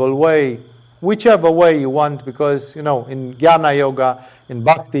knowledgeable way, whichever way you want, because, in Jnana Yoga, in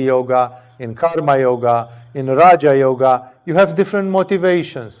Bhakti Yoga, in Karma Yoga, in Raja Yoga, you have different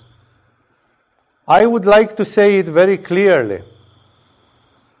motivations. I would like to say it very clearly.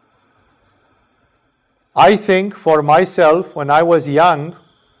 I think for myself, when I was young,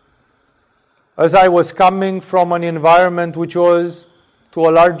 as I was coming from an environment which was, to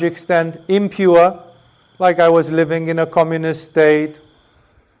a large extent, impure, like I was living in a communist state,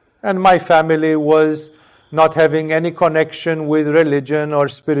 and my family was not having any connection with religion or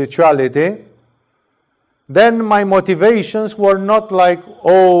spirituality, then my motivations were not like,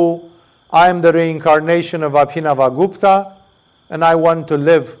 oh, I am the reincarnation of Abhinavagupta, and I want to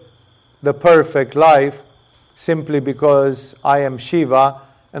live the perfect life simply because I am Shiva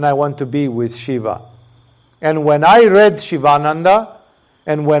and I want to be with Shiva. And when I read Shivananda,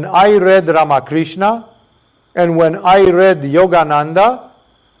 and when I read Ramakrishna, and when I read Yogananda,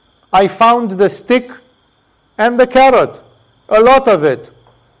 I found the stick and the carrot, a lot of it,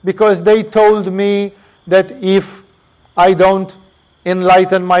 because they told me that if I don't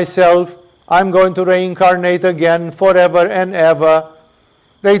enlighten myself, I'm going to reincarnate again forever and ever.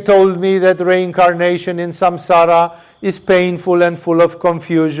 They told me that reincarnation in samsara is painful and full of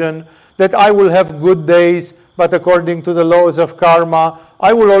confusion, that I will have good days, but according to the laws of karma,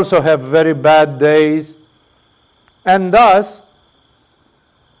 I will also have very bad days. And thus,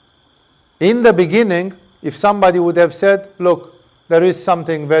 in the beginning, if somebody would have said, look, there is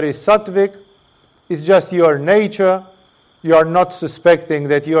something very sattvic, it's just your nature, you are not suspecting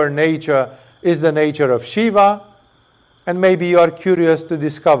that your nature is the nature of Shiva, and maybe you are curious to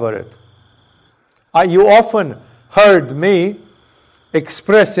discover it. You often heard me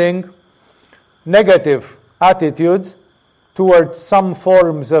expressing negative attitudes towards some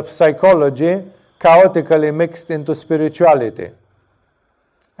forms of psychology chaotically mixed into spirituality.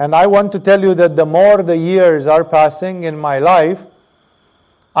 And I want to tell you that the more the years are passing in my life,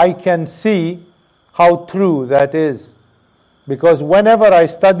 I can see how true that is. Because whenever I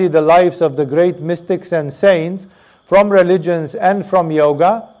study the lives of the great mystics and saints, from religions and from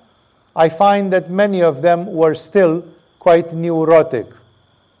yoga, I find that many of them were still quite neurotic.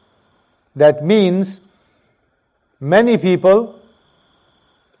 That means many people,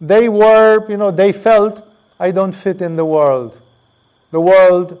 they felt, I don't fit in the world. The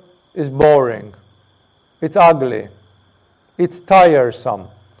world is boring. It's ugly. It's tiresome.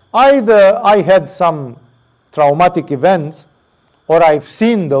 Either I had some traumatic events, or I've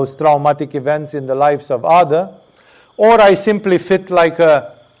seen those traumatic events in the lives of others, or I simply fit like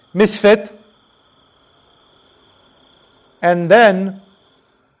a misfit, and then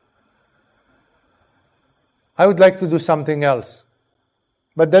I would like to do something else.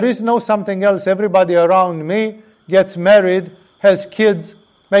 But there is no something else. Everybody around me gets married, has kids,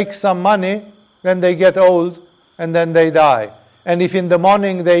 makes some money, then they get old, and then they die. And if in the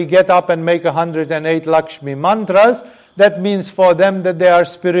morning they get up and make 108 Lakshmi mantras, that means for them that they are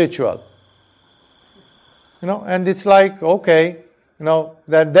spiritual. And it's like, okay,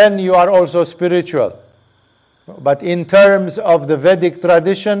 that then you are also spiritual. But in terms of the Vedic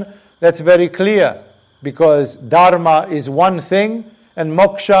tradition, that's very clear, because Dharma is one thing and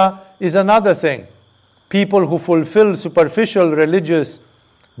moksha is another thing. People who fulfill superficial religious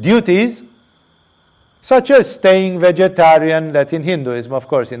duties, such as staying vegetarian, that's in Hinduism, of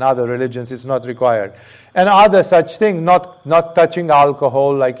course, in other religions it's not required, and other such things, not touching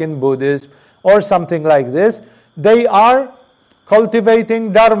alcohol like in Buddhism, or something like this, they are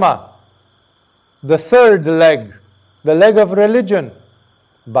cultivating Dharma, the third leg, the leg of religion.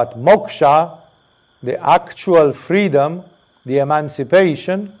 But moksha, the actual freedom, the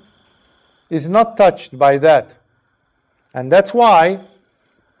emancipation, is not touched by that. And that's why,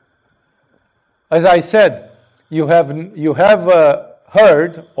 as I said, you have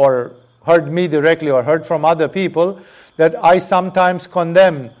heard me directly or heard from other people that I sometimes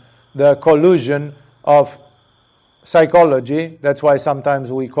condemn the collusion of psychology. That's why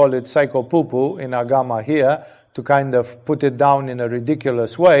sometimes we call it psycho-poo-poo in Agama here, to kind of put it down in a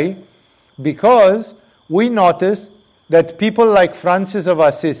ridiculous way, because we notice that people like Francis of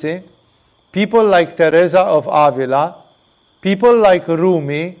Assisi, people like Teresa of Avila, people like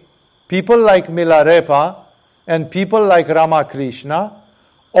Rumi, people like Milarepa, and people like Ramakrishna,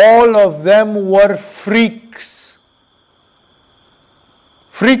 all of them were freaks.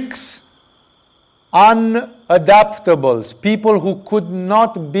 Freaks, unadaptables, people who could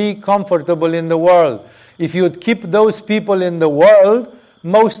not be comfortable in the world. If you'd keep those people in the world,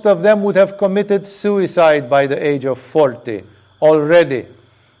 most of them would have committed suicide by the age of 40 already,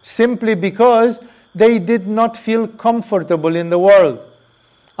 simply because they did not feel comfortable in the world.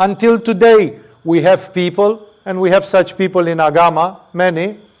 Until today, we have people, and we have such people in Agama,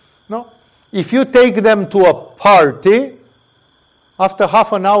 many. No, if you take them to a party, after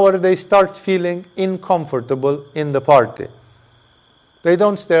half an hour they start feeling uncomfortable in the party. They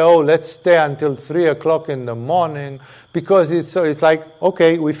don't stay, let's stay until 3 o'clock in the morning, because it's like,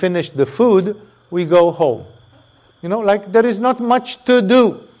 okay, we finished the food, we go home. Like there is not much to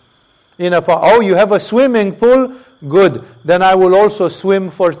do in a party. You have a swimming pool? Good. Then I will also swim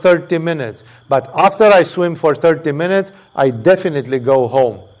for 30 minutes. But after I swim for 30 minutes, I definitely go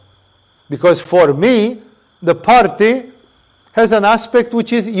home. Because for me, the party has an aspect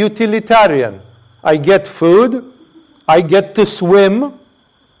which is utilitarian. I get food, I get to swim,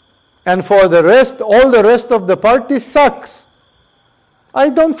 and for the rest, all the rest of the party sucks. I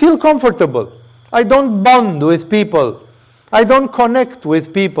don't feel comfortable. I don't bond with people. I don't connect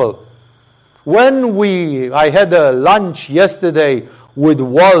with people. I had a lunch yesterday with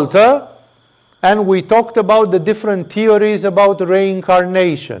Walter, and we talked about the different theories about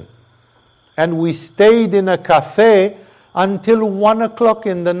reincarnation. And we stayed in a cafe until 1 o'clock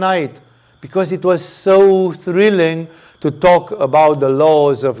in the night, because it was so thrilling to talk about the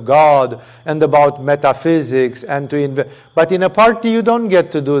laws of God and about metaphysics and but in a party you don't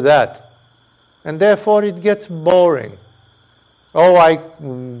get to do that. And therefore it gets boring. Oh, I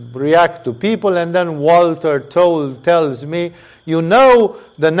react to people, and then Walter tells me, you know,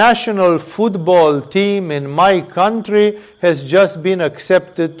 the national football team in my country has just been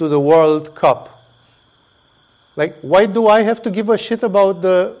accepted to the World Cup. Like, why do I have to give a shit about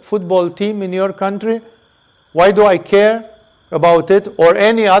the football team in your country? Why do I care about it or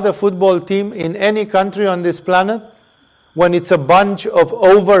any other football team in any country on this planet when it's a bunch of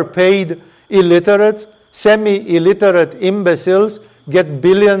overpaid illiterates, semi-illiterate imbeciles get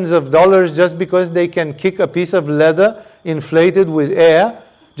billions of dollars just because they can kick a piece of leather inflated with air,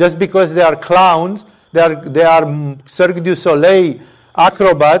 just because they are clowns, they are Cirque du Soleil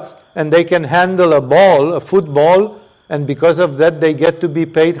acrobats, and they can handle a football, and because of that they get to be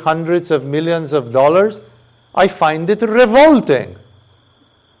paid hundreds of millions of dollars. I find it revolting.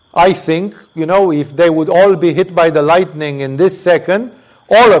 I think, if they would all be hit by the lightning in this second,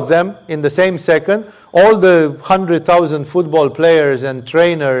 all of them in the same second, all the 100,000 football players and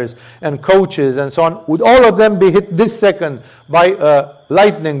trainers and coaches and so on, would all of them be hit this second by a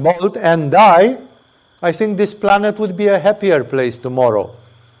lightning bolt and die, I think this planet would be a happier place tomorrow.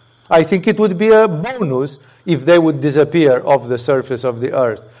 I think it would be a bonus if they would disappear off the surface of the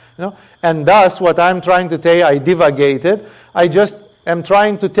earth. And thus, what I'm trying to tell you, I divagated. I just am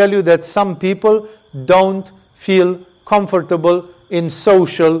trying to tell you that some people don't feel comfortable in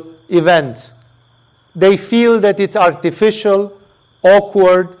social events. They feel that it's artificial,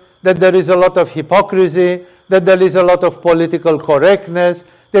 awkward, that there is a lot of hypocrisy, that there is a lot of political correctness,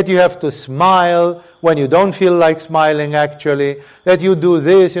 that you have to smile when you don't feel like smiling actually, that you do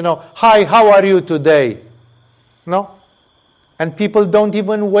this, hi, how are you today? And people don't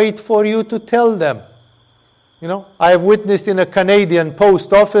even wait for you to tell them. I have witnessed in a Canadian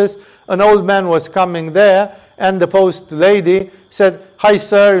post office, an old man was coming there, and the post lady said, hi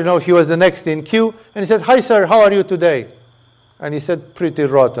sir, he was the next in queue, and he said, hi sir, how are you today? And he said, pretty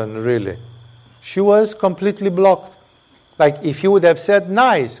rotten, really. She was completely blocked. Like if you would have said,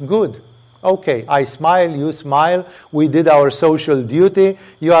 nice, good, okay, I smile, you smile, we did our social duty,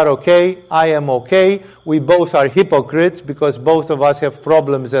 you are okay, I am okay, we both are hypocrites because both of us have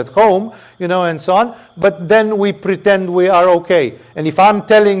problems at home, and so on, but then we pretend we are okay. And if I'm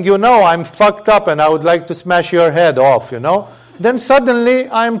telling you, no, I'm fucked up and I would like to smash your head off, then suddenly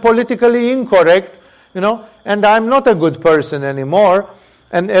I'm politically incorrect, and I'm not a good person anymore,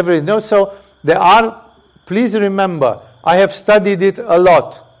 and so there are, please remember, I have studied it a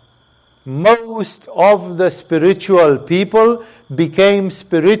lot. Most of the spiritual people became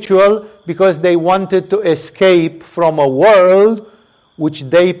spiritual because they wanted to escape from a world which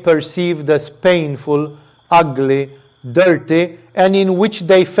they perceived as painful, ugly, dirty, and in which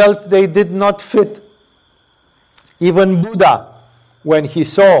they felt they did not fit. Even Buddha, when he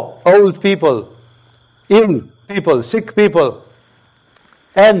saw old people, ill people, sick people,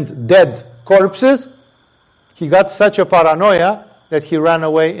 and dead corpses, he got such a paranoia that he ran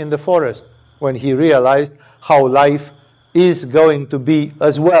away in the forest when he realized how life is going to be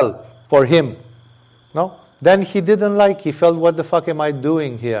as well for him. Then he didn't he felt, what the fuck am I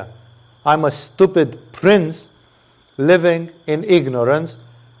doing here? I'm a stupid prince living in ignorance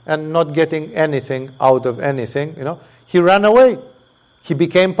and not getting anything out of anything. He ran away. He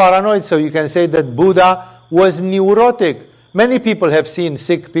became paranoid. So you can say that Buddha was neurotic. Many people have seen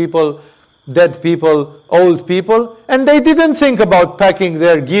sick people, dead people, old people, and they didn't think about packing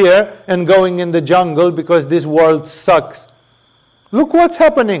their gear and going in the jungle because this world sucks. Look what's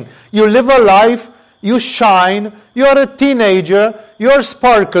happening. You live a life, you shine, you're a teenager, you're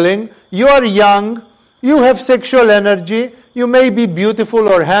sparkling, you are young, you have sexual energy, you may be beautiful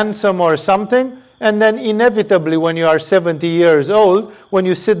or handsome or something, and then inevitably when you are 70 years old, when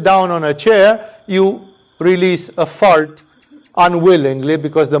you sit down on a chair, you release a fart unwillingly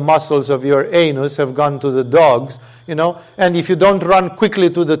because the muscles of your anus have gone to the dogs, and if you don't run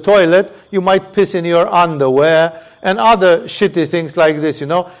quickly to the toilet, you might piss in your underwear and other shitty things like this,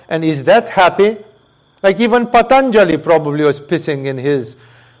 and is that happy? Like even Patanjali probably was pissing in his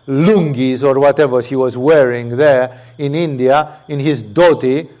lungis or whatever he was wearing there in India, in his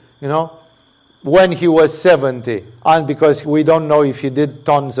dhoti, when he was 70, and because we don't know if he did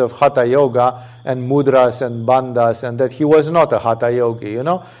tons of hatha yoga and mudras and bandhas, and that he was not a hatha yogi,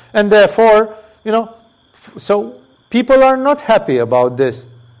 and therefore, so people are not happy about this.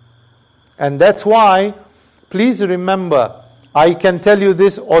 And that's why, please remember, I can tell you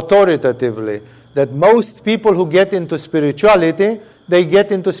this authoritatively, that most people who get into spirituality, they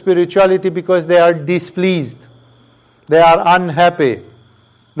get into spirituality because they are displeased. They are unhappy.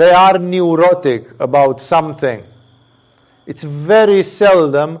 They are neurotic about something. It's very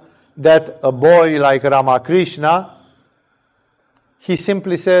seldom that a boy like Ramakrishna, he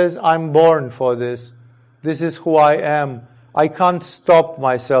simply says, I'm born for this. This is who I am. I can't stop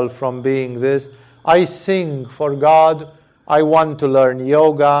myself from being this. I sing for God. I want to learn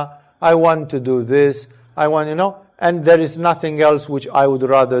yoga. I want to do this. I want, and there is nothing else which I would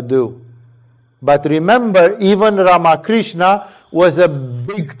rather do. But remember, even Ramakrishna was a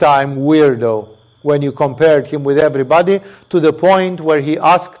big-time weirdo when you compared him with everybody, to the point where he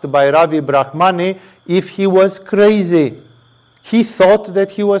asked by Ravi Brahmani if he was crazy. He thought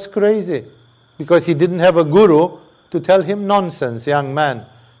that he was crazy because he didn't have a guru to tell him, nonsense, young man.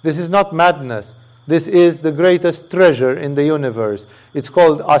 This is not madness. This is the greatest treasure in the universe. It's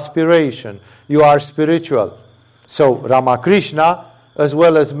called aspiration. You are spiritual. So Ramakrishna, as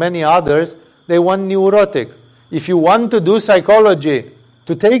well as many others, they want neurotic. If you want to do psychology,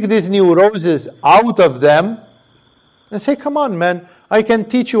 to take these neuroses out of them, and say, come on, man, I can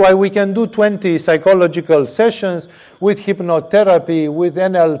teach you. We can do 20 psychological sessions with hypnotherapy, with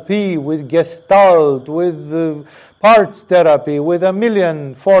NLP, with Gestalt, with parts therapy, with a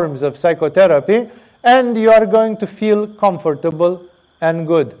million forms of psychotherapy, and you are going to feel comfortable and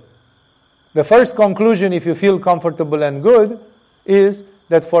good. The first conclusion, if you feel comfortable and good, is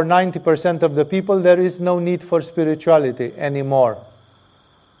that for 90% of the people, there is no need for spirituality anymore.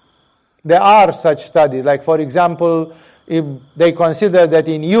 There are such studies, like for example, if they consider that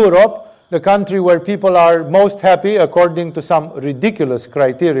in Europe, the country where people are most happy, according to some ridiculous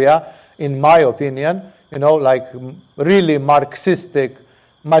criteria, in my opinion, like really Marxistic,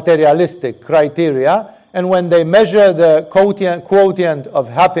 materialistic criteria, and when they measure the quotient of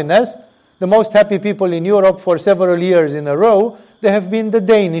happiness, the most happy people in Europe for several years in a row, they have been the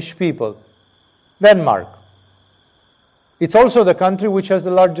Danish people, Denmark. It's also the country which has the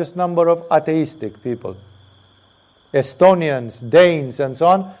largest number of atheistic people. Estonians, Danes, and so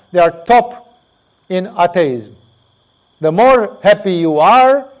on, they are top in atheism. The more happy you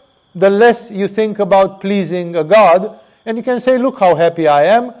are, the less you think about pleasing a God, and you can say, look how happy I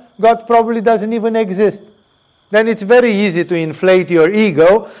am, God probably doesn't even exist. Then it's very easy to inflate your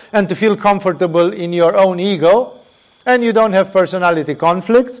ego and to feel comfortable in your own ego, and you don't have personality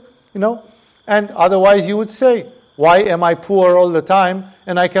conflicts, and otherwise you would say, why am I poor all the time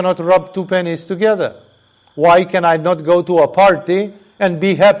and I cannot rub two pennies together? Why can I not go to a party and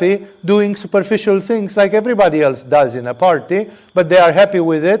be happy doing superficial things like everybody else does in a party, but they are happy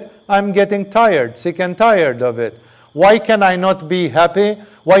with it? I'm getting tired, sick and tired of it. Why can I not be happy?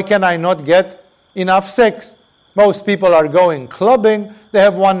 Why can I not get enough sex? Most people are going clubbing, they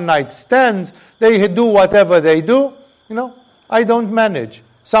have one-night stands, they do whatever they do. I don't manage.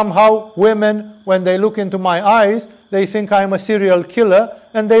 Somehow women, when they look into my eyes, they think I'm a serial killer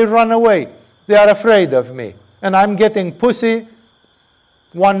and they run away. They are afraid of me. And I'm getting pussy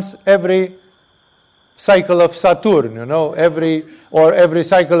once every cycle of Saturn, every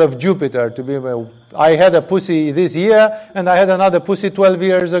cycle of Jupiter. I had a pussy this year and I had another pussy 12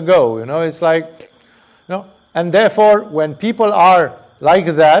 years ago. It's like, and therefore when people are like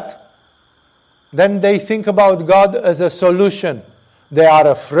that, then they think about God as a solution. They are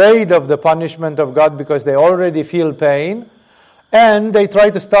afraid of the punishment of God because they already feel pain, and they try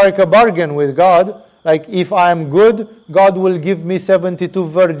to strike a bargain with God, like if I am good, God will give me 72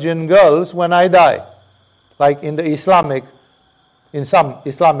 virgin girls when I die, like in some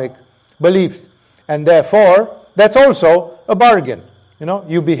Islamic beliefs. And therefore, that's also a bargain.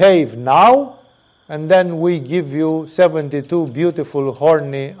 You behave now, and then we give you 72 beautiful,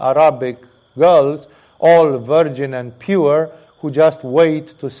 horny Arabic girls, all virgin and pure, who just wait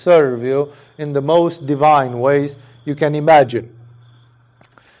to serve you in the most divine ways you can imagine.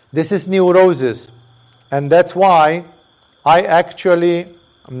 This is neurosis, and that's why I actually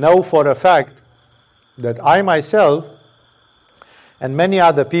know for a fact that I myself and many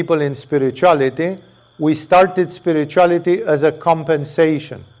other people in spirituality, we started spirituality as a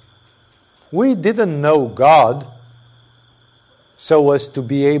compensation. We didn't know God so as to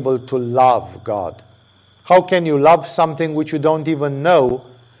be able to love God. How can you love something which you don't even know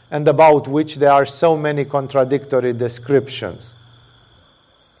and about which there are so many contradictory descriptions?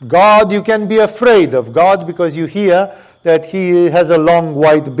 God, you can be afraid of God because you hear that He has a long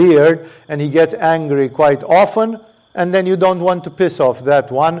white beard and He gets angry quite often, and then you don't want to piss off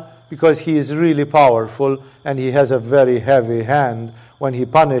that one because He is really powerful and He has a very heavy hand. When He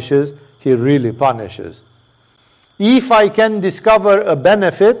punishes, He really punishes. If I can discover a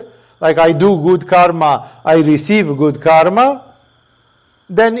benefit, like I do good karma, I receive good karma,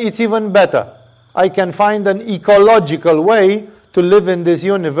 then it's even better. I can find an ecological way to live in this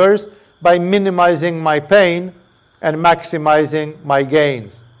universe by minimizing my pain and maximizing my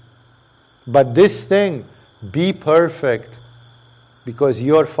gains. But this thing, be perfect, because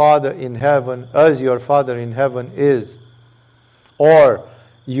your Father in heaven, as your Father in heaven is. Or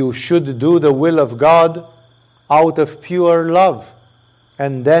you should do the will of God out of pure love.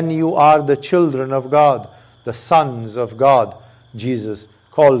 And then you are the children of God, the sons of God, Jesus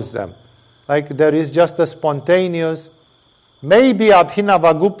calls them. Like there is just a spontaneous, maybe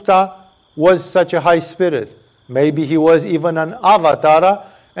Abhinavagupta was such a high spirit. Maybe he was even an avatara,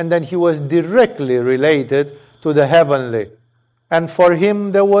 and then he was directly related to the heavenly. And for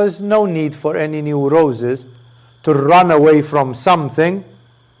him there was no need for any neuroses to run away from something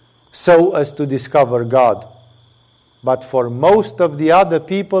so as to discover God. But for most of the other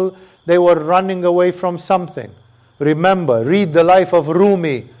people, they were running away from something. Remember, read the life of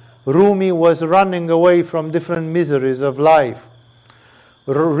Rumi. Rumi was running away from different miseries of life.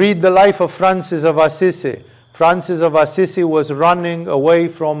 Read the life of Francis of Assisi. Francis of Assisi was running away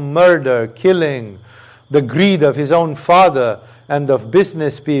from murder, killing, the greed of his own father and of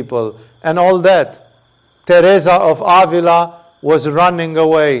business people, and all that. Teresa of Avila was running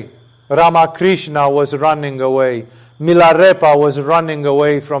away. Ramakrishna was running away. Milarepa was running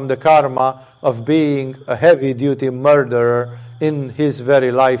away from the karma of being a heavy-duty murderer in his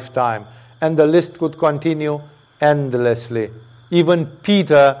very lifetime. And the list could continue endlessly. Even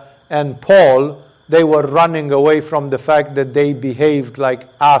Peter and Paul, they were running away from the fact that they behaved like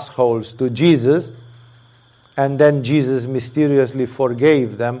assholes to Jesus, and then Jesus mysteriously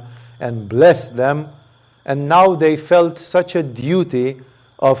forgave them and blessed them, and now they felt such a duty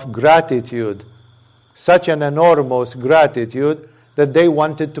of gratitude, such an enormous gratitude, that they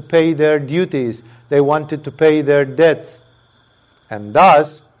wanted to pay their duties, they wanted to pay their debts. And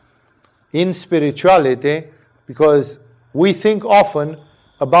thus, in spirituality, because we think often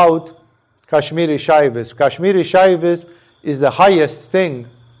about Kashmiri Shaivism. Kashmiri Shaivism is the highest thing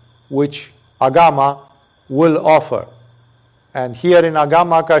which Agama will offer. And here in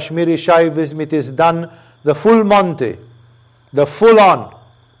Agama Kashmiri Shaivism it is done the full Monty, the full on.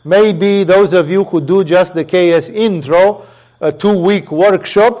 Maybe those of you who do just the KS intro, a 2-week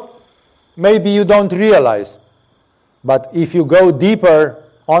workshop, maybe you don't realize. But if you go deeper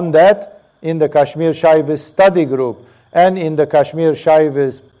on that, in the Kashmir Shaivism study group and in the Kashmir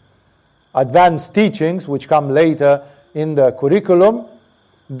Shaivism advanced teachings, which come later in the curriculum,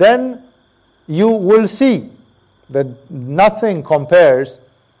 then you will see that nothing compares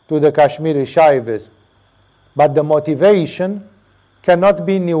to the Kashmiri Shaivism. But the motivation cannot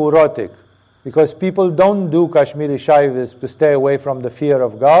be neurotic, because people don't do Kashmiri Shaivism to stay away from the fear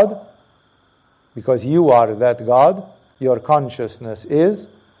of God, because you are that God, your consciousness is,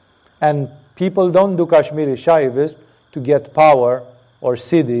 and people don't do Kashmiri Shaivism to get power or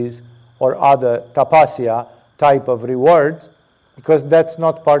siddhis or other tapasya type of rewards, because that's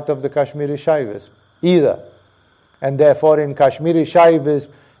not part of the Kashmiri Shaivism either. And therefore in Kashmiri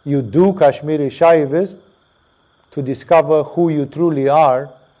Shaivism, you do Kashmiri Shaivism to discover who you truly are,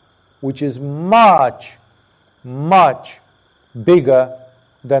 which is much, much bigger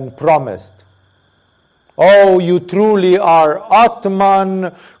than promised. Oh, you truly are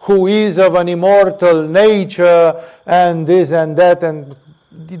Atman, who is of an immortal nature, and this and that, and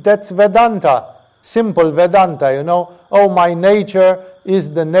that's Vedanta, simple Vedanta, you know. Oh, my nature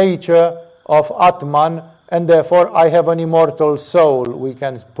is the nature of Atman, and therefore I have an immortal soul. We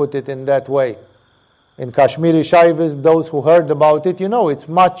can put it in that way. In Kashmiri Shaivism, those who heard about it, you know, it's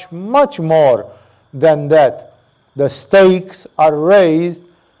much, much more than that. The stakes are raised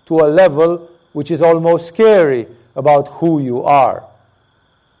to a level which is almost scary about who you are.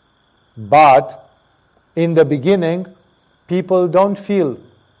 But in the beginning, people don't feel.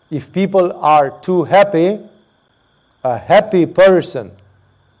 If people are too happy, a happy person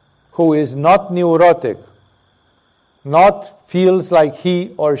who is not neurotic, not feels like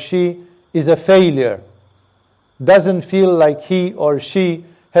he or she is a failure, doesn't feel like he or she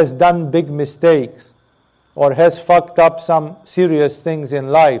has done big mistakes or has fucked up some serious things in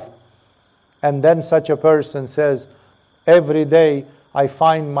life, and then such a person says, every day I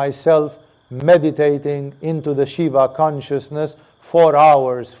find myself meditating into the Shiva consciousness 4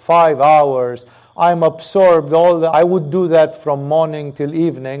 hours, 5 hours. I'm absorbed I would do that from morning till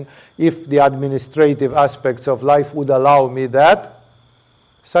evening if the administrative aspects of life would allow me that.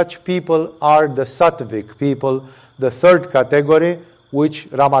 Such people are the sattvic people, the third category, which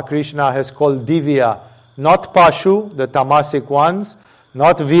Ramakrishna has called divya. Not pashu, the tamasic ones,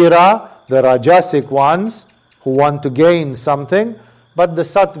 not vira, the rajasic ones, who want to gain something, but the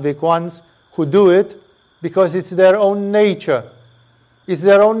sattvic ones who do it because it's their own nature. It's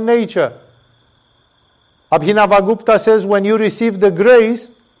their own nature. Abhinavagupta says when you receive the grace,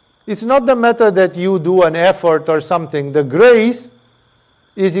 it's not the matter that you do an effort or something. The grace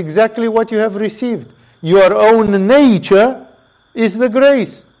is exactly what you have received. Your own nature is the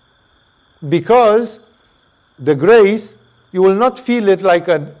grace. Because the grace, you will not feel it like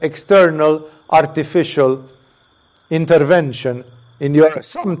an external, artificial intervention in your,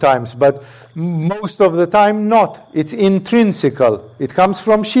 sometimes, but most of the time not. It's intrinsical. It comes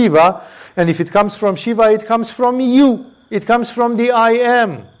from Shiva, and if it comes from Shiva, it comes from you. It comes from the I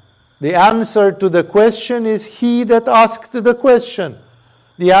am. The answer to the question is he that asked the question.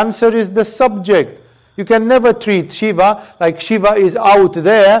 The answer is the subject. You can never treat Shiva like Shiva is out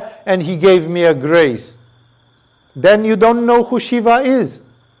there and he gave me a grace. Then you don't know who Shiva is.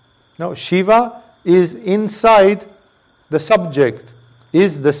 No, Shiva is inside the subject,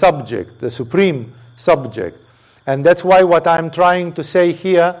 is the subject, the supreme subject. And that's why what I'm trying to say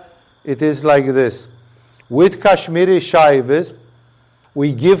here, it is like this. With Kashmiri Shaivism,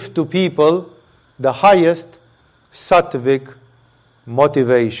 we give to people the highest sattvic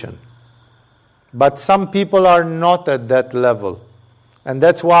motivation. But some people are not at that level. And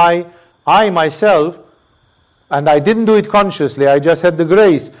that's why I myself, and I didn't do it consciously, I just had the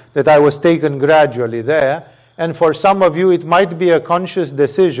grace that I was taken gradually there. And for some of you, it might be a conscious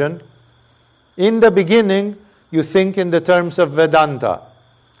decision. In the beginning, you think in the terms of Vedanta.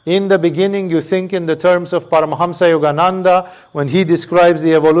 In the beginning, you think in the terms of Paramahamsa Yogananda when he describes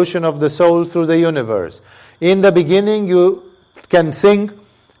the evolution of the soul through the universe. In the beginning, you can think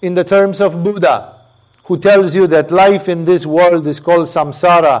in the terms of Buddha, who tells you that life in this world is called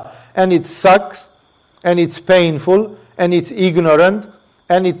samsara, and it sucks, and it's painful, and it's ignorant,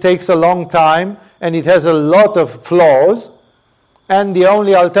 and it takes a long time, and it has a lot of flaws, and the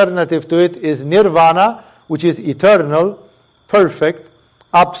only alternative to it is nirvana, which is eternal, perfect,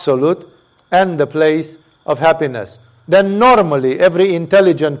 absolute, and the place of happiness. Then normally every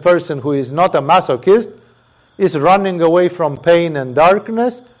intelligent person who is not a masochist is running away from pain and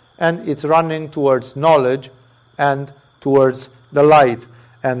darkness, and it's running towards knowledge and towards the light.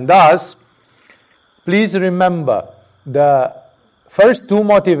 And thus, please remember the first two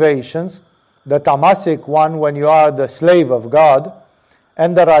motivations, the tamasic one when you are the slave of God,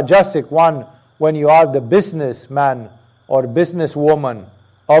 and the rajasic one when you are the businessman or businesswoman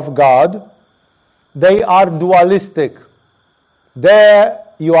of God, they are dualistic. There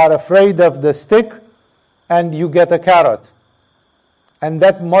you are afraid of the stick and you get a carrot. And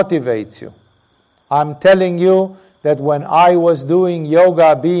that motivates you. I'm telling you that when I was doing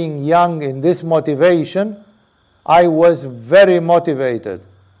yoga, being young in this motivation, I was very motivated.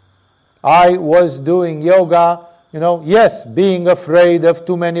 I was doing yoga, yes, being afraid of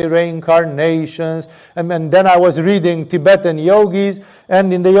too many reincarnations. And then I was reading Tibetan yogis,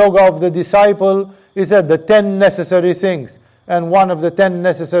 and in the Yoga of the Disciple, it said the 10 necessary things. And one of the 10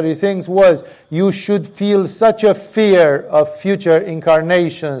 necessary things was you should feel such a fear of future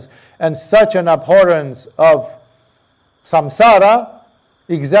incarnations and such an abhorrence of samsara,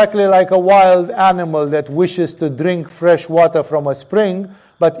 exactly like a wild animal that wishes to drink fresh water from a spring,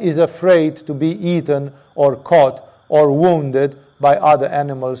 but is afraid to be eaten or caught or wounded by other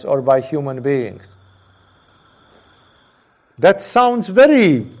animals or by human beings. That sounds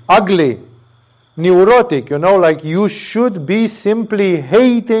very ugly, neurotic, like you should be simply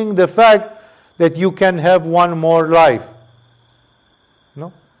hating the fact that you can have one more life.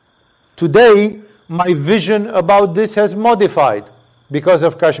 No? Today, my vision about this has modified because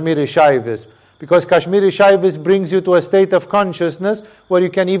of Kashmiri Shaivism. Because Kashmiri Shaivism brings you to a state of consciousness where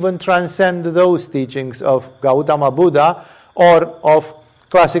you can even transcend those teachings of Gautama Buddha or of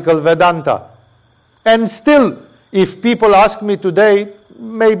classical Vedanta. And still, if people ask me today,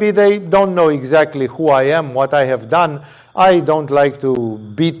 maybe they don't know exactly who I am, what I have done. I don't like to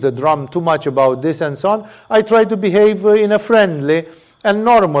beat the drum too much about this and so on. I try to behave in a friendly and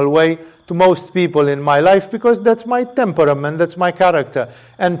normal way to most people in my life because that's my temperament, that's my character.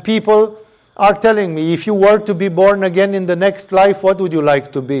 And people are telling me, if you were to be born again in the next life, what would you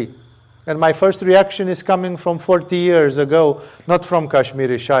like to be? And my first reaction is coming from 40 years ago, not from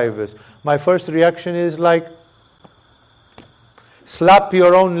Kashmiri Shaivism. My first reaction is like, slap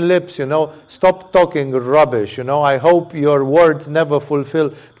your own lips, stop talking rubbish, I hope your words never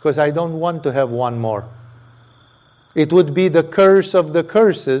fulfill, because I don't want to have one more. It would be the curse of the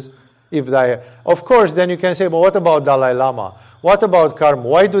curses if they... Of course, then you can say, but what about Dalai Lama? What about karma?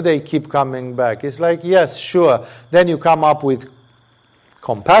 Why do they keep coming back? It's like, yes, sure. Then you come up with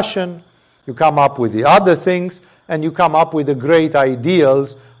compassion, you come up with the other things, and you come up with the great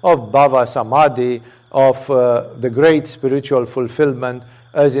ideals of Bhava Samadhi, of the great spiritual fulfillment,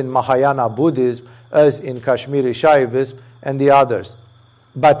 as in Mahayana Buddhism, as in Kashmiri Shaivism, and the others.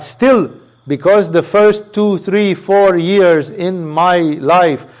 But still, because the first 2, 3, 4 years in my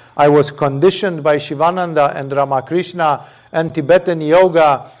life, I was conditioned by Shivananda and Ramakrishna and Tibetan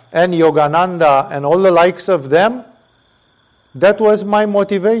yoga and Yogananda and all the likes of them, that was my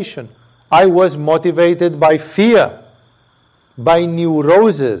motivation. I was motivated by fear, by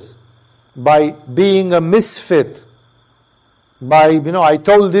neuroses, by being a misfit, by, I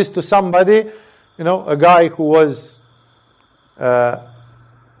told this to somebody, a guy who was a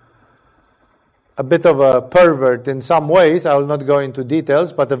bit of a pervert in some ways, I will not go into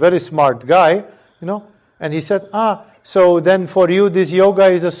details, but a very smart guy, and he said, so then for you this yoga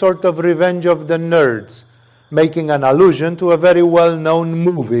is a sort of revenge of the nerds, making an allusion to a very well-known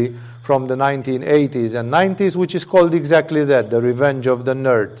movie from the 1980s and 90s, which is called exactly that, The Revenge of the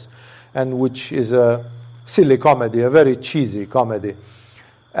Nerds, and which is a silly comedy, a very cheesy comedy.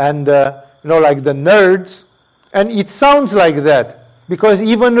 And, like the nerds, and it sounds like that, because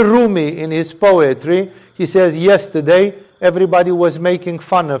even Rumi in his poetry, he says, yesterday everybody was making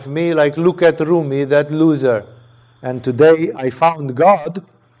fun of me, like, look at Rumi, that loser. And today I found God,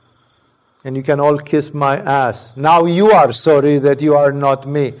 and you can all kiss my ass. Now you are sorry that you are not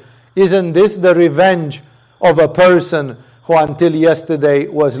me. Isn't this the revenge of a person who until yesterday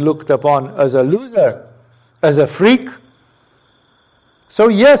was looked upon as a loser, as a freak? So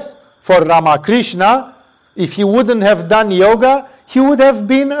yes, for Ramakrishna, if he wouldn't have done yoga, he would have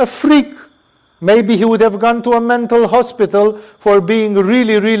been a freak. Maybe he would have gone to a mental hospital for being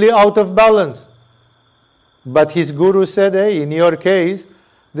really, really out of balance. But his guru said, hey, in your case,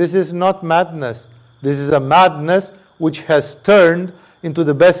 this is not madness. This is a madness which has turned into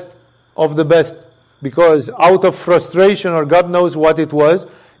the best of the best. Because out of frustration, or God knows what it was,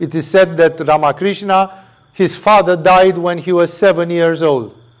 it is said that Ramakrishna, his father died when he was 7 years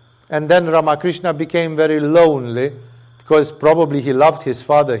old. And then Ramakrishna became very lonely, because probably he loved his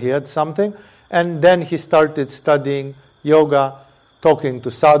father, he had something. And then he started studying yoga, talking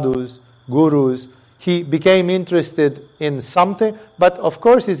to sadhus, gurus. He became interested in something, but of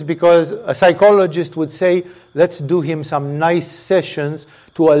course it's because a psychologist would say, let's do him some nice sessions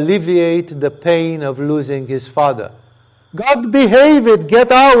to alleviate the pain of losing his father. God behave it,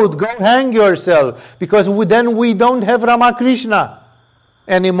 get out, go hang yourself, because then we don't have Ramakrishna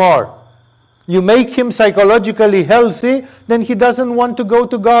anymore. You make him psychologically healthy, then he doesn't want to go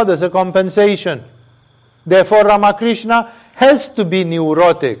to God as a compensation. Therefore Ramakrishna has to be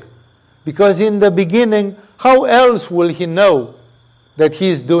neurotic. Because in the beginning, how else will he know that he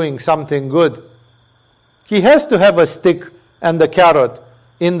is doing something good? He has to have a stick and a carrot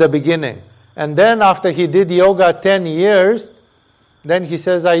in the beginning. And then after he did yoga 10 years, then he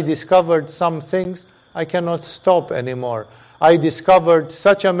says, I discovered some things I cannot stop anymore. I discovered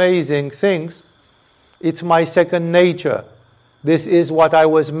such amazing things. It's my second nature. This is what I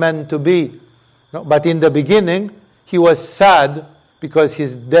was meant to be. No, but in the beginning, he was sad because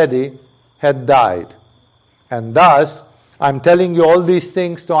his daddy had died. And thus, I'm telling you all these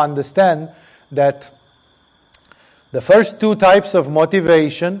things to understand that the first two types of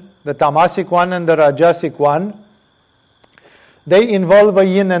motivation, the tamasic one and the rajasic one, they involve a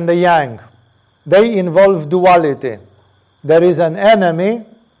yin and a yang. They involve duality. There is an enemy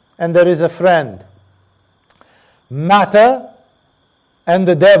and there is a friend. Matter and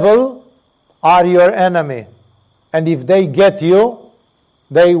the devil are your enemy. And if they get you,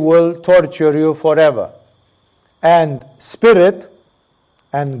 they will torture you forever. And spirit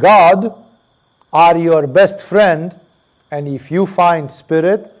and God are your best friend. And if you find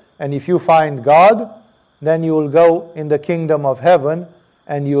spirit and if you find God, then you will go in the kingdom of heaven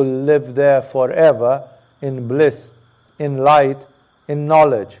and you will live there forever in bliss, in light, in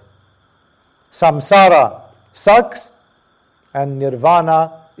knowledge. Samsara sucks, and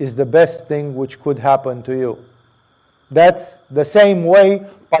nirvana is the best thing which could happen to you. That's the same way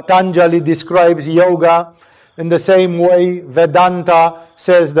Patanjali describes yoga. In the same way Vedanta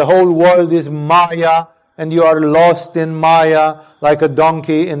says the whole world is Maya and you are lost in Maya like a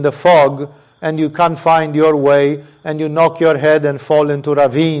donkey in the fog and you can't find your way and you knock your head and fall into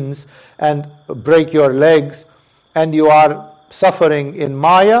ravines and break your legs and you are suffering in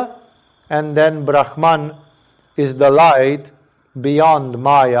Maya, and then Brahman is the light beyond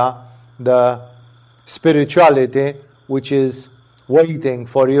Maya, the spirituality which is waiting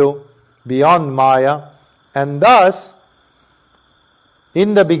for you beyond Maya. And thus,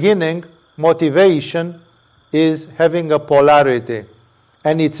 in the beginning, motivation is having a polarity,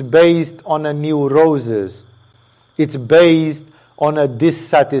 and it's based on a neurosis. It's based on a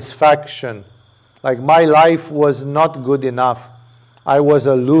dissatisfaction. Like my life was not good enough. I was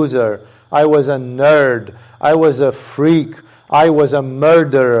a loser. I was a nerd. I was a freak. I was a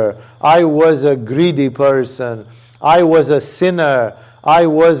murderer. I was a greedy person. I was a sinner. I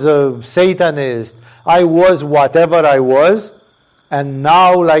was a Satanist. I was whatever I was. And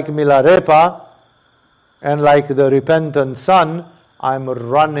now, like Milarepa and like the repentant son, I'm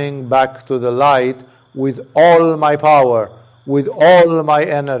running back to the light with all my power, with all my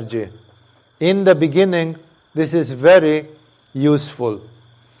energy. In the beginning, this is very useful,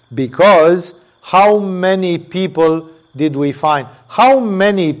 because how many people did we find? How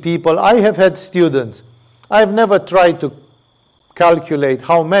many people? I have had students. I've never tried to calculate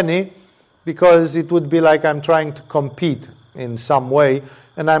how many, because it would be like I'm trying to compete in some way,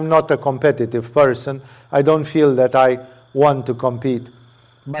 and I'm not a competitive person. I don't feel that I want to compete.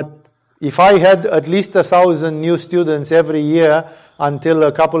 But if I had at least 1,000 new students every year until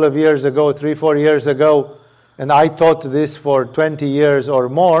a couple of years ago, 3-4 years ago, and I taught this for 20 years or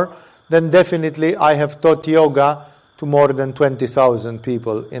more, then definitely I have taught yoga to more than 20,000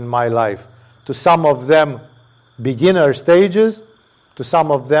 people in my life. To some of them, beginner stages. To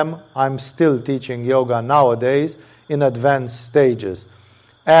some of them, I'm still teaching yoga nowadays in advanced stages.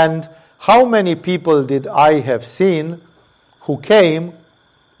 And how many people did I have seen who came?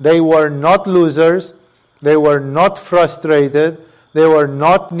 They were not losers, they were not frustrated, they were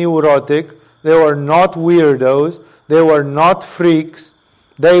not neurotic, they were not weirdos, they were not freaks,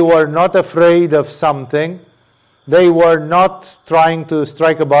 they were not afraid of something, they were not trying to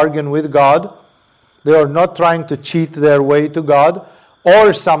strike a bargain with God, they were not trying to cheat their way to God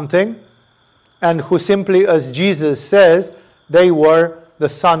or something, and who simply, as Jesus says, they were the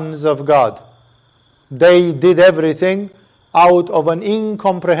sons of God. They did everything out of an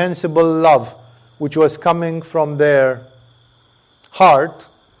incomprehensible love which was coming from their heart,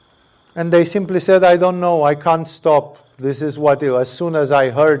 and they simply said, I don't know, I can't stop. This is what it was. As soon as I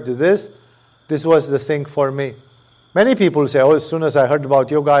heard this was the thing for me. Many people say, as soon as I heard about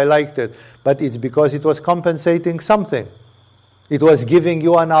yoga, I liked it. But it's because it was compensating something. It was giving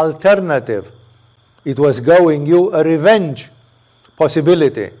you an alternative. It was giving you a revenge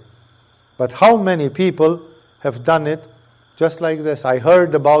possibility. But how many people have done it just like this? I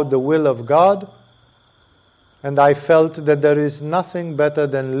heard about the will of God, and I felt that there is nothing better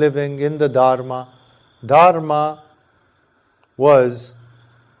than living in the Dharma. Dharma was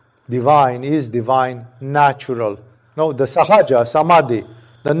divine, is divine, natural. No, the sahaja, samadhi,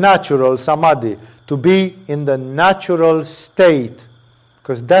 the natural samadhi, to be in the natural state,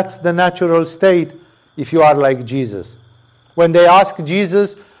 because that's the natural state if you are like Jesus. When they asked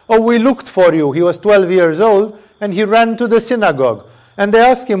Jesus, we looked for you. He was 12 years old, and he ran to the synagogue. And they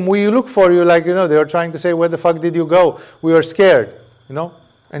asked him, we look for you, they were trying to say, where the fuck did you go? We were scared,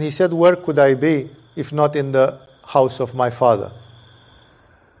 And he said, where could I be if not in the house of my father?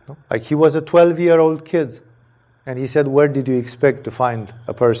 Like he was a 12-year-old kid. And he said, where did you expect to find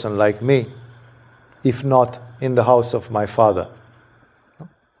a person like me if not in the house of my father?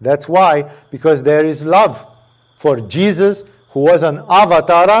 That's why, because there is love. For Jesus, who was an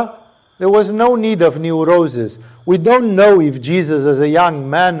avatara, there was no need of neuroses. We don't know if Jesus as a young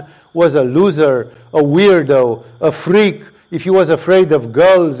man was a loser, a weirdo, a freak, if he was afraid of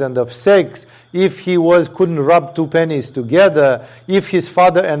girls and of sex, if he couldn't rub two pennies together, if his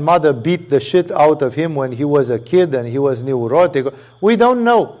father and mother beat the shit out of him when he was a kid and he was neurotic. We don't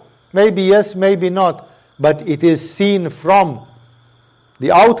know. Maybe yes, maybe not. But it is seen from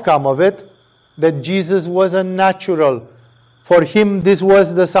the outcome of it that Jesus was a natural. For him, this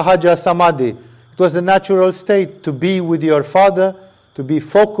was the sahaja samadhi. It was the natural state to be with your father, to be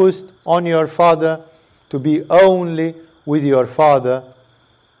focused on your father, to be only with your father.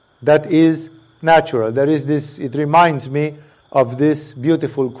 That is natural. There is this, it reminds me of this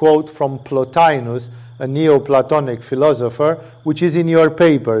beautiful quote from Plotinus, a Neoplatonic philosopher, which is in your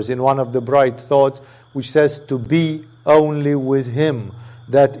papers, in one of the bright thoughts, which says to be only with him.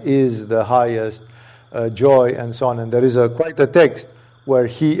 That is the highest joy, and so on. And there is quite a text where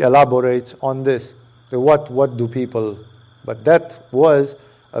he elaborates on this. What do people... But that was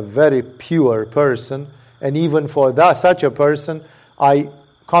a very pure person, and even for such a person, I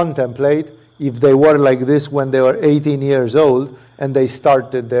contemplate if they were like this when they were 18 years old and they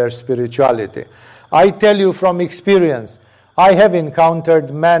started their spirituality. I tell you from experience, I have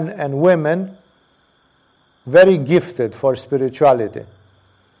encountered men and women very gifted for spirituality.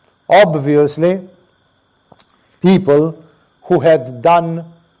 Obviously, people who had done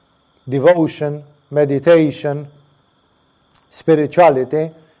devotion, meditation, spirituality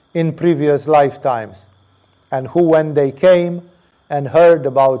in previous lifetimes. and who, when they came and heard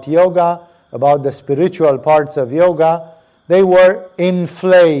about yoga, about the spiritual parts of yoga, they were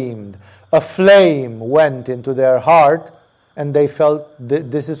inflamed. A flame went into their heart, and they felt,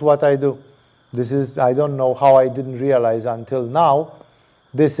 this is what I do. I don't know how I didn't realize until now,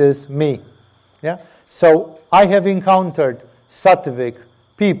 this is me. Yeah? So I have encountered sattvic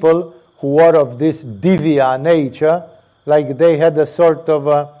people who are of this divya nature, like they had a sort of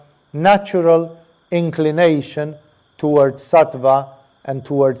a natural inclination towards sattva and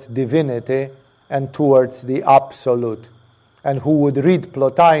towards divinity and towards the absolute, and who would read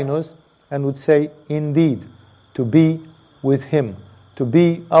Plotinus and would say, indeed, to be with him, to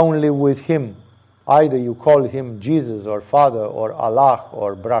be only with him. Either you call him Jesus or Father or Allah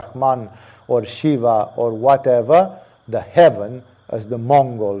or Brahman or Shiva or whatever, the heaven, as the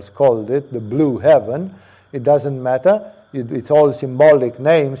Mongols called it, the blue heaven, it doesn't matter, it's all symbolic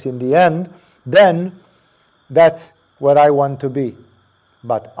names in the end, then that's where I want to be.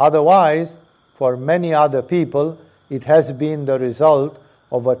 But otherwise, for many other people, it has been the result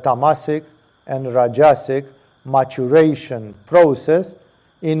of a tamasic and rajasic maturation process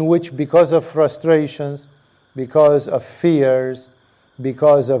in which, because of frustrations, because of fears,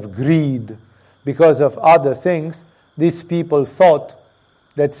 because of greed, because of other things, these people thought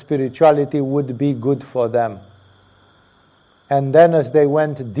that spirituality would be good for them. And then as they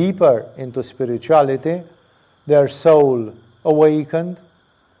went deeper into spirituality, their soul awakened.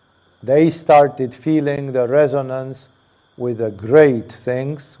 They started feeling the resonance with the great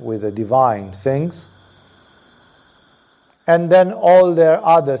things, with the divine things. And then all their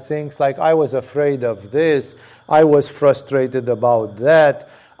other things, like I was afraid of this, I was frustrated about that,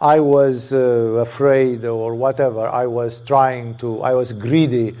 I was afraid or whatever, I was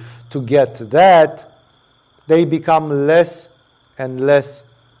greedy to get that, they become less and less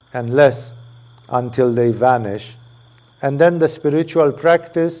and less until they vanish. And then the spiritual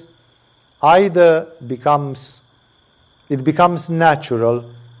practice either becomes natural,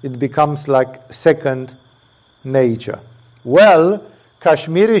 it becomes like second nature. Well,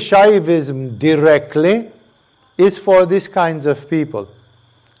 Kashmiri Shaivism directly is for these kinds of people.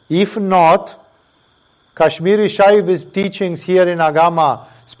 If not, Kashmiri Shaivism teachings here in Agama,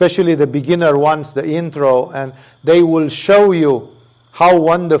 especially the beginner ones, the intro, and they will show you how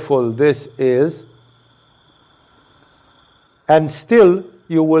wonderful this is. And still,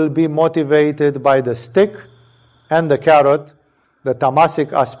 you will be motivated by the stick and the carrot, the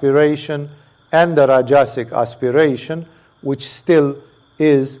tamasic aspiration and the rajasic aspiration, which still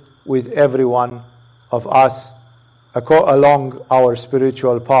is with every one of us along our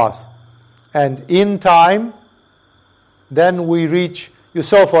spiritual path. And in time, then we reach, you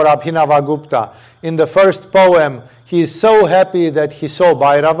saw for Abhinavagupta, in the first poem, he is so happy that he saw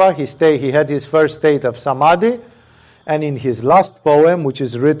Bhairava, he had his first state of samadhi, and in his last poem, which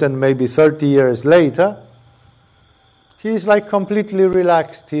is written maybe 30 years later, he is like completely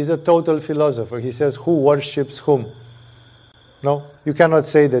relaxed. He is a total philosopher. He says, who worships whom? No, you cannot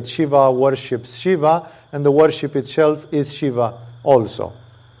say that Shiva worships Shiva and the worship itself is Shiva also.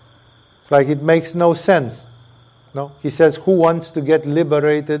 It's like it makes no sense. No, he says, who wants to get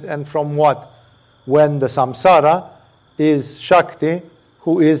liberated and from what? When the samsara is Shakti,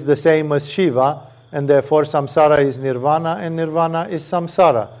 who is the same as Shiva, and therefore samsara is nirvana and nirvana is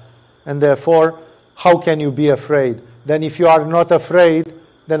samsara. And therefore, how can you be afraid? Then if you are not afraid,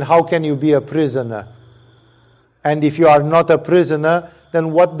 then how can you be a prisoner? And if you are not a prisoner,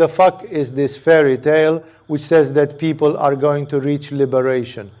 then what the fuck is this fairy tale which says that people are going to reach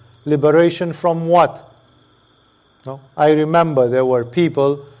liberation? Liberation from what? No? I remember there were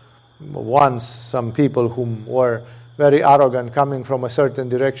people, once some people whom were very arrogant coming from a certain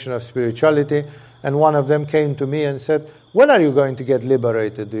direction of spirituality, and one of them came to me and said, when are you going to get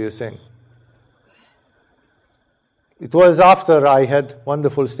liberated, do you think? It was after I had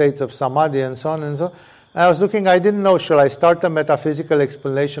wonderful states of samadhi and so on and so on. I was looking, I didn't know, shall I start a metaphysical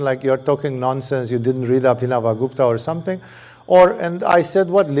explanation like you're talking nonsense, you didn't read Abhinavagupta or something? And I said,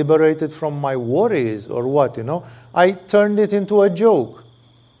 what, liberated from my worries or what, I turned it into a joke.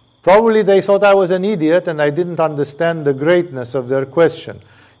 Probably they thought I was an idiot and I didn't understand the greatness of their question,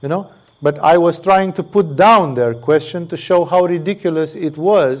 But I was trying to put down their question to show how ridiculous it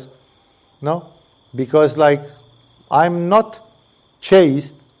was, Because I'm not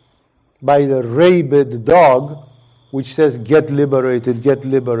chased by the rabid dog which says, get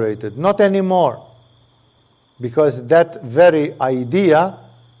liberated. Not anymore. Because that very idea,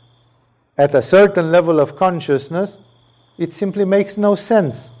 at a certain level of consciousness, it simply makes no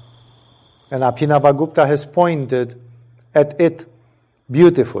sense. And Abhinavagupta has pointed at it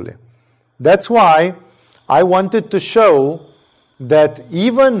beautifully. That's why I wanted to show that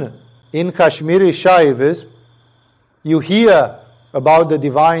even in Kashmiri Shaivism, you hear about the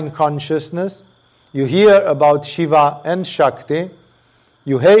divine consciousness, you hear about Shiva and Shakti,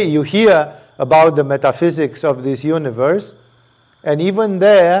 you hear about the metaphysics of this universe, and even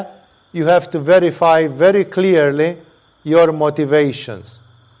there you have to verify very clearly your motivations.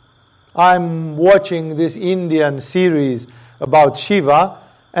 I'm watching this Indian series about Shiva,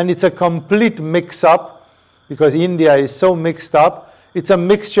 and it's a complete mix-up, because India is so mixed up. It's a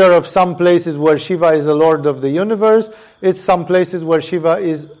mixture of some places where Shiva is the Lord of the universe. It's some places where Shiva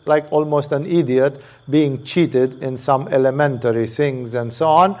is like almost an idiot, being cheated in some elementary things and so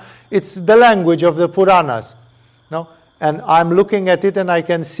on. It's the language of the Puranas. No? And I'm looking at it and I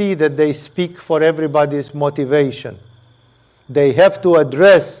can see that they speak for everybody's motivation. They have to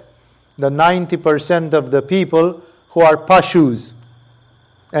address the 90% of the people who are Pashus.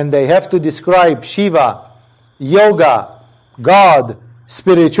 And they have to describe Shiva, yoga, God,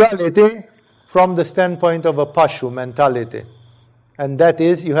 spirituality from the standpoint of a Pashu mentality. And that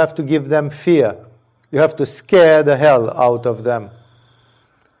is, you have to give them fear. You have to scare the hell out of them.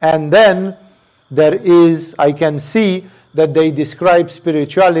 And then there is, I can see that they describe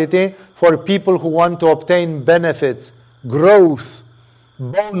spirituality for people who want to obtain benefits, growth,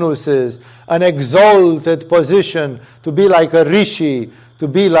 bonuses, an exalted position, to be like a rishi, to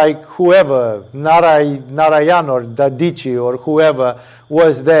be like whoever, Narayan or Dadichi or whoever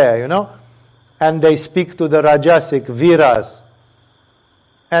was there, you know. And they speak to the Rajasic Viras.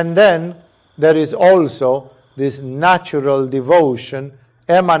 And then there is also this natural devotion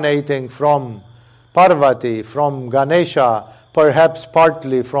emanating from Parvati, from Ganesha, perhaps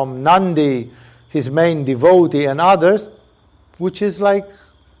partly from Nandi, his main devotee, and others, which is like,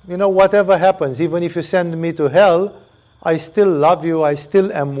 you know, whatever happens, even if you send me to hell, I still love you, I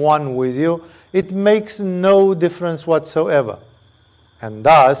still am one with you. It makes no difference whatsoever. And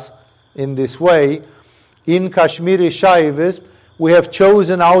thus, in this way, in Kashmiri Shaivism, we have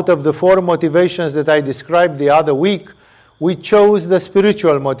chosen out of the 4 motivations that I described the other week, we chose the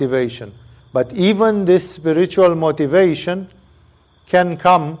spiritual motivation. But even this spiritual motivation can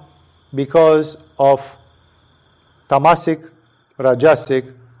come because of tamasic,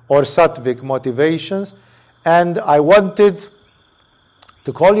 rajasic, or sattvic motivations. And I wanted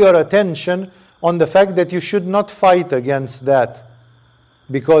to call your attention on the fact that you should not fight against that.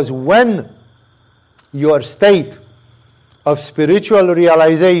 Because when your state of spiritual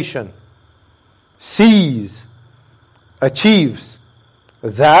realization sees, achieves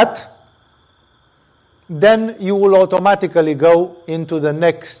that, then you will automatically go into the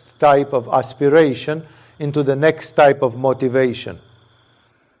next type of aspiration, into the next type of motivation.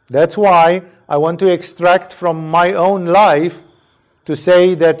 That's why I want to extract from my own life to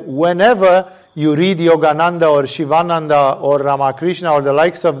say that whenever you read Yogananda or Shivananda or Ramakrishna or the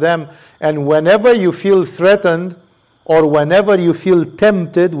likes of them, and whenever you feel threatened or whenever you feel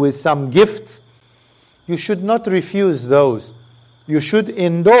tempted with some gifts, you should not refuse those. You should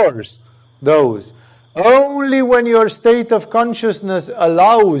endorse those. Only when your state of consciousness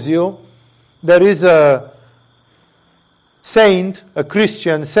allows you, there is a saint, a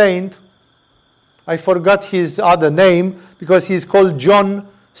Christian saint, I forgot his other name because he's called John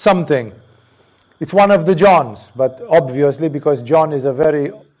something. It's one of the Johns, but obviously because John is a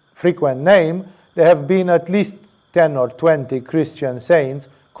very frequent name, there have been at least 10 or 20 Christian saints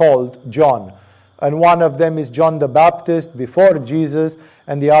called John. And one of them is John the Baptist before Jesus,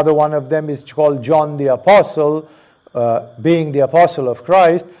 and the other one of them is called John the Apostle, being the Apostle of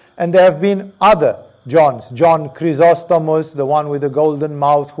Christ. And there have been other Johns, John Chrysostomus, the one with the golden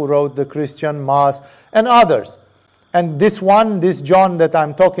mouth who wrote the Christian Mass, and others. And this one, this John that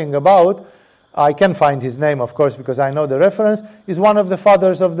I'm talking about, I can find his name, of course, because I know the reference, is one of the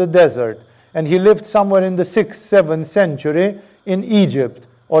fathers of the desert. And he lived somewhere in the 6th, 7th century in Egypt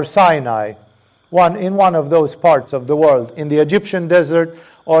or Sinai, in one of those parts of the world, in the Egyptian desert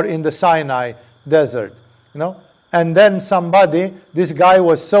or in the Sinai desert, you know. And then this guy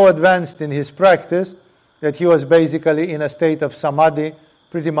was so advanced in his practice that he was basically in a state of samadhi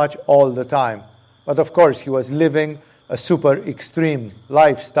pretty much all the time. But of course, he was living a super extreme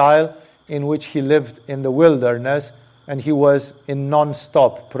lifestyle in which he lived in the wilderness and he was in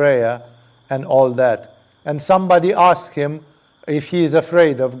non-stop prayer and all that. And somebody asked him if he is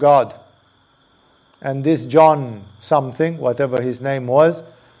afraid of God. And this John something, whatever his name was,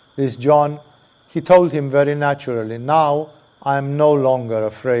 this John, he told him very naturally, now I am no longer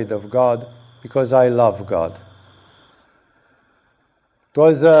afraid of God because I love God. It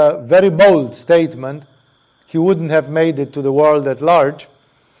was a very bold statement. He wouldn't have made it to the world at large.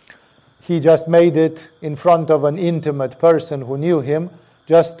 he just made it in front of an intimate person who knew him,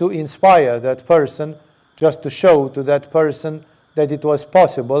 just to inspire that person, just to show to that person that it was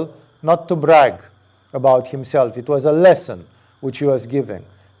possible, not to brag about himself. It was a lesson which he was giving,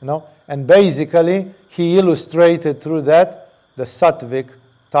 And basically, he illustrated through that the sattvic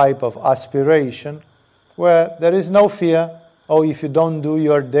type of aspiration, where there is no fear. Oh, if you don't do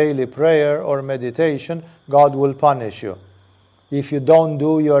your daily prayer or meditation, God will punish you. If you don't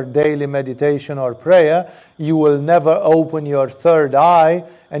do your daily meditation or prayer, you will never open your third eye,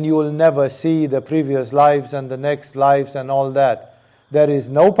 and you will never see the previous lives and the next lives and all that. There is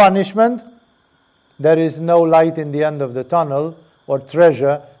no punishment. There is no light in the end of the tunnel or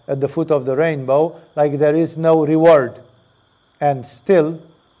treasure at the foot of the rainbow, like there is no reward. And still,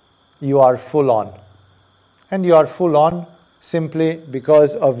 you are full on. And you are full on simply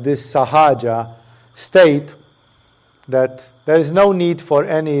because of this sahaja state, that there is no need for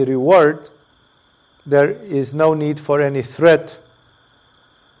any reward, there is no need for any threat,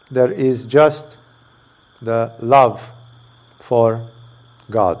 there is just the love for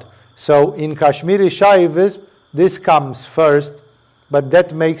God. So in Kashmiri Shaivism, this comes first, but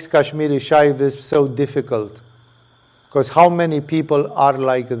that makes Kashmiri Shaivism so difficult. Because how many people are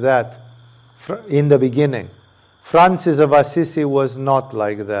like that in the beginning? Francis of Assisi was not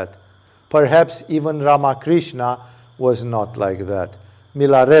like that. Perhaps even Ramakrishna was not like that.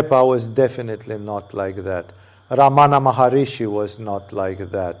 Milarepa was definitely not like that. Ramana Maharishi was not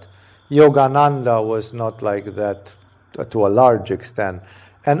like that. Yogananda was not like that to a large extent.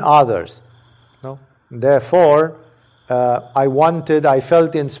 And others. No? Therefore, I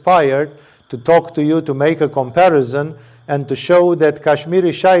felt inspired to talk to you, to make a comparison, and to show that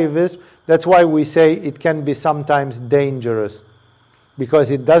Kashmiri Shaivism, that's why we say it can be sometimes dangerous.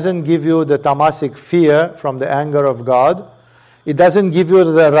 Because it doesn't give you the tamasic fear from the anger of God. It doesn't give you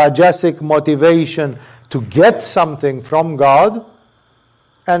the rajasic motivation to get something from God.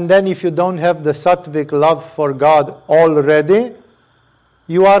 And then if you don't have the sattvic love for God already,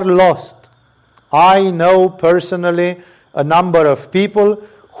 you are lost. I know personally a number of people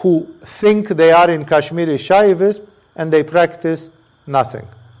who think they are in Kashmiri Shaivism and they practice nothing.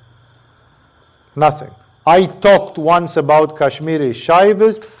 Nothing. I talked once about Kashmiri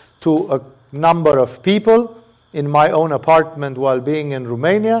Shaivism to a number of people in my own apartment while being in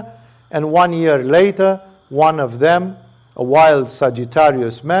Romania, and 1 year later, one of them, a wild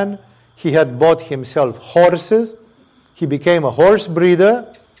Sagittarius man, he had bought himself horses. He became a horse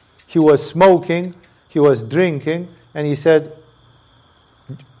breeder. He was smoking. He was drinking. And he said,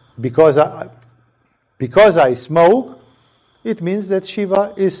 because I smoke, it means that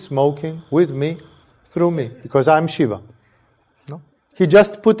Shiva is smoking with me, through me, because I'm Shiva. No? He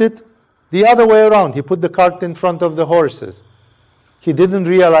just put it the other way around. He put the cart in front of the horses. He didn't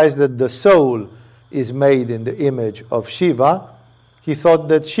realize that the soul is made in the image of Shiva. He thought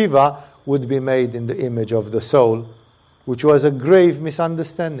that Shiva would be made in the image of the soul, which was a grave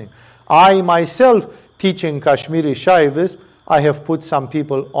misunderstanding. I myself, teaching Kashmiri Shaivism, I have put some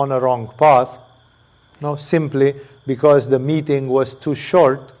people on a wrong path, simply because the meeting was too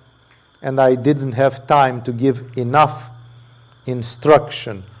short and I didn't have time to give enough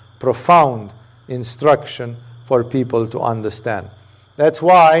instruction, profound instruction for people to understand. That's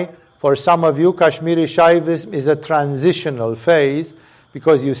why, for some of you, Kashmiri Shaivism is a transitional phase,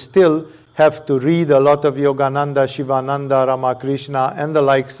 because you still have to read a lot of Yogananda, Shivananda, Ramakrishna, and the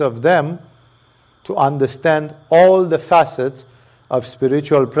likes of them to understand all the facets of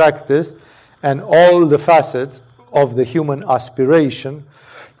spiritual practice and all the facets of the human aspiration,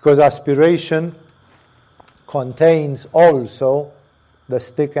 because aspiration contains also the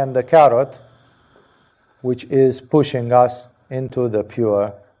stick and the carrot, which is pushing us into the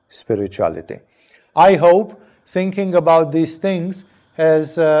pure spirituality. I hope thinking about these things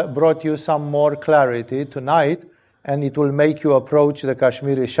has brought you some more clarity tonight, and it will make you approach the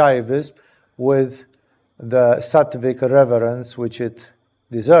Kashmiri Shaivism with the sattvic reverence which it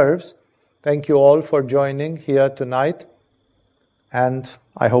deserves. Thank you all for joining here tonight, and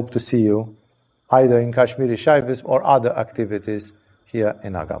I hope to see you either in Kashmiri Shaivism or other activities here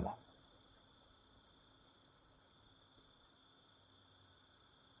in Agama.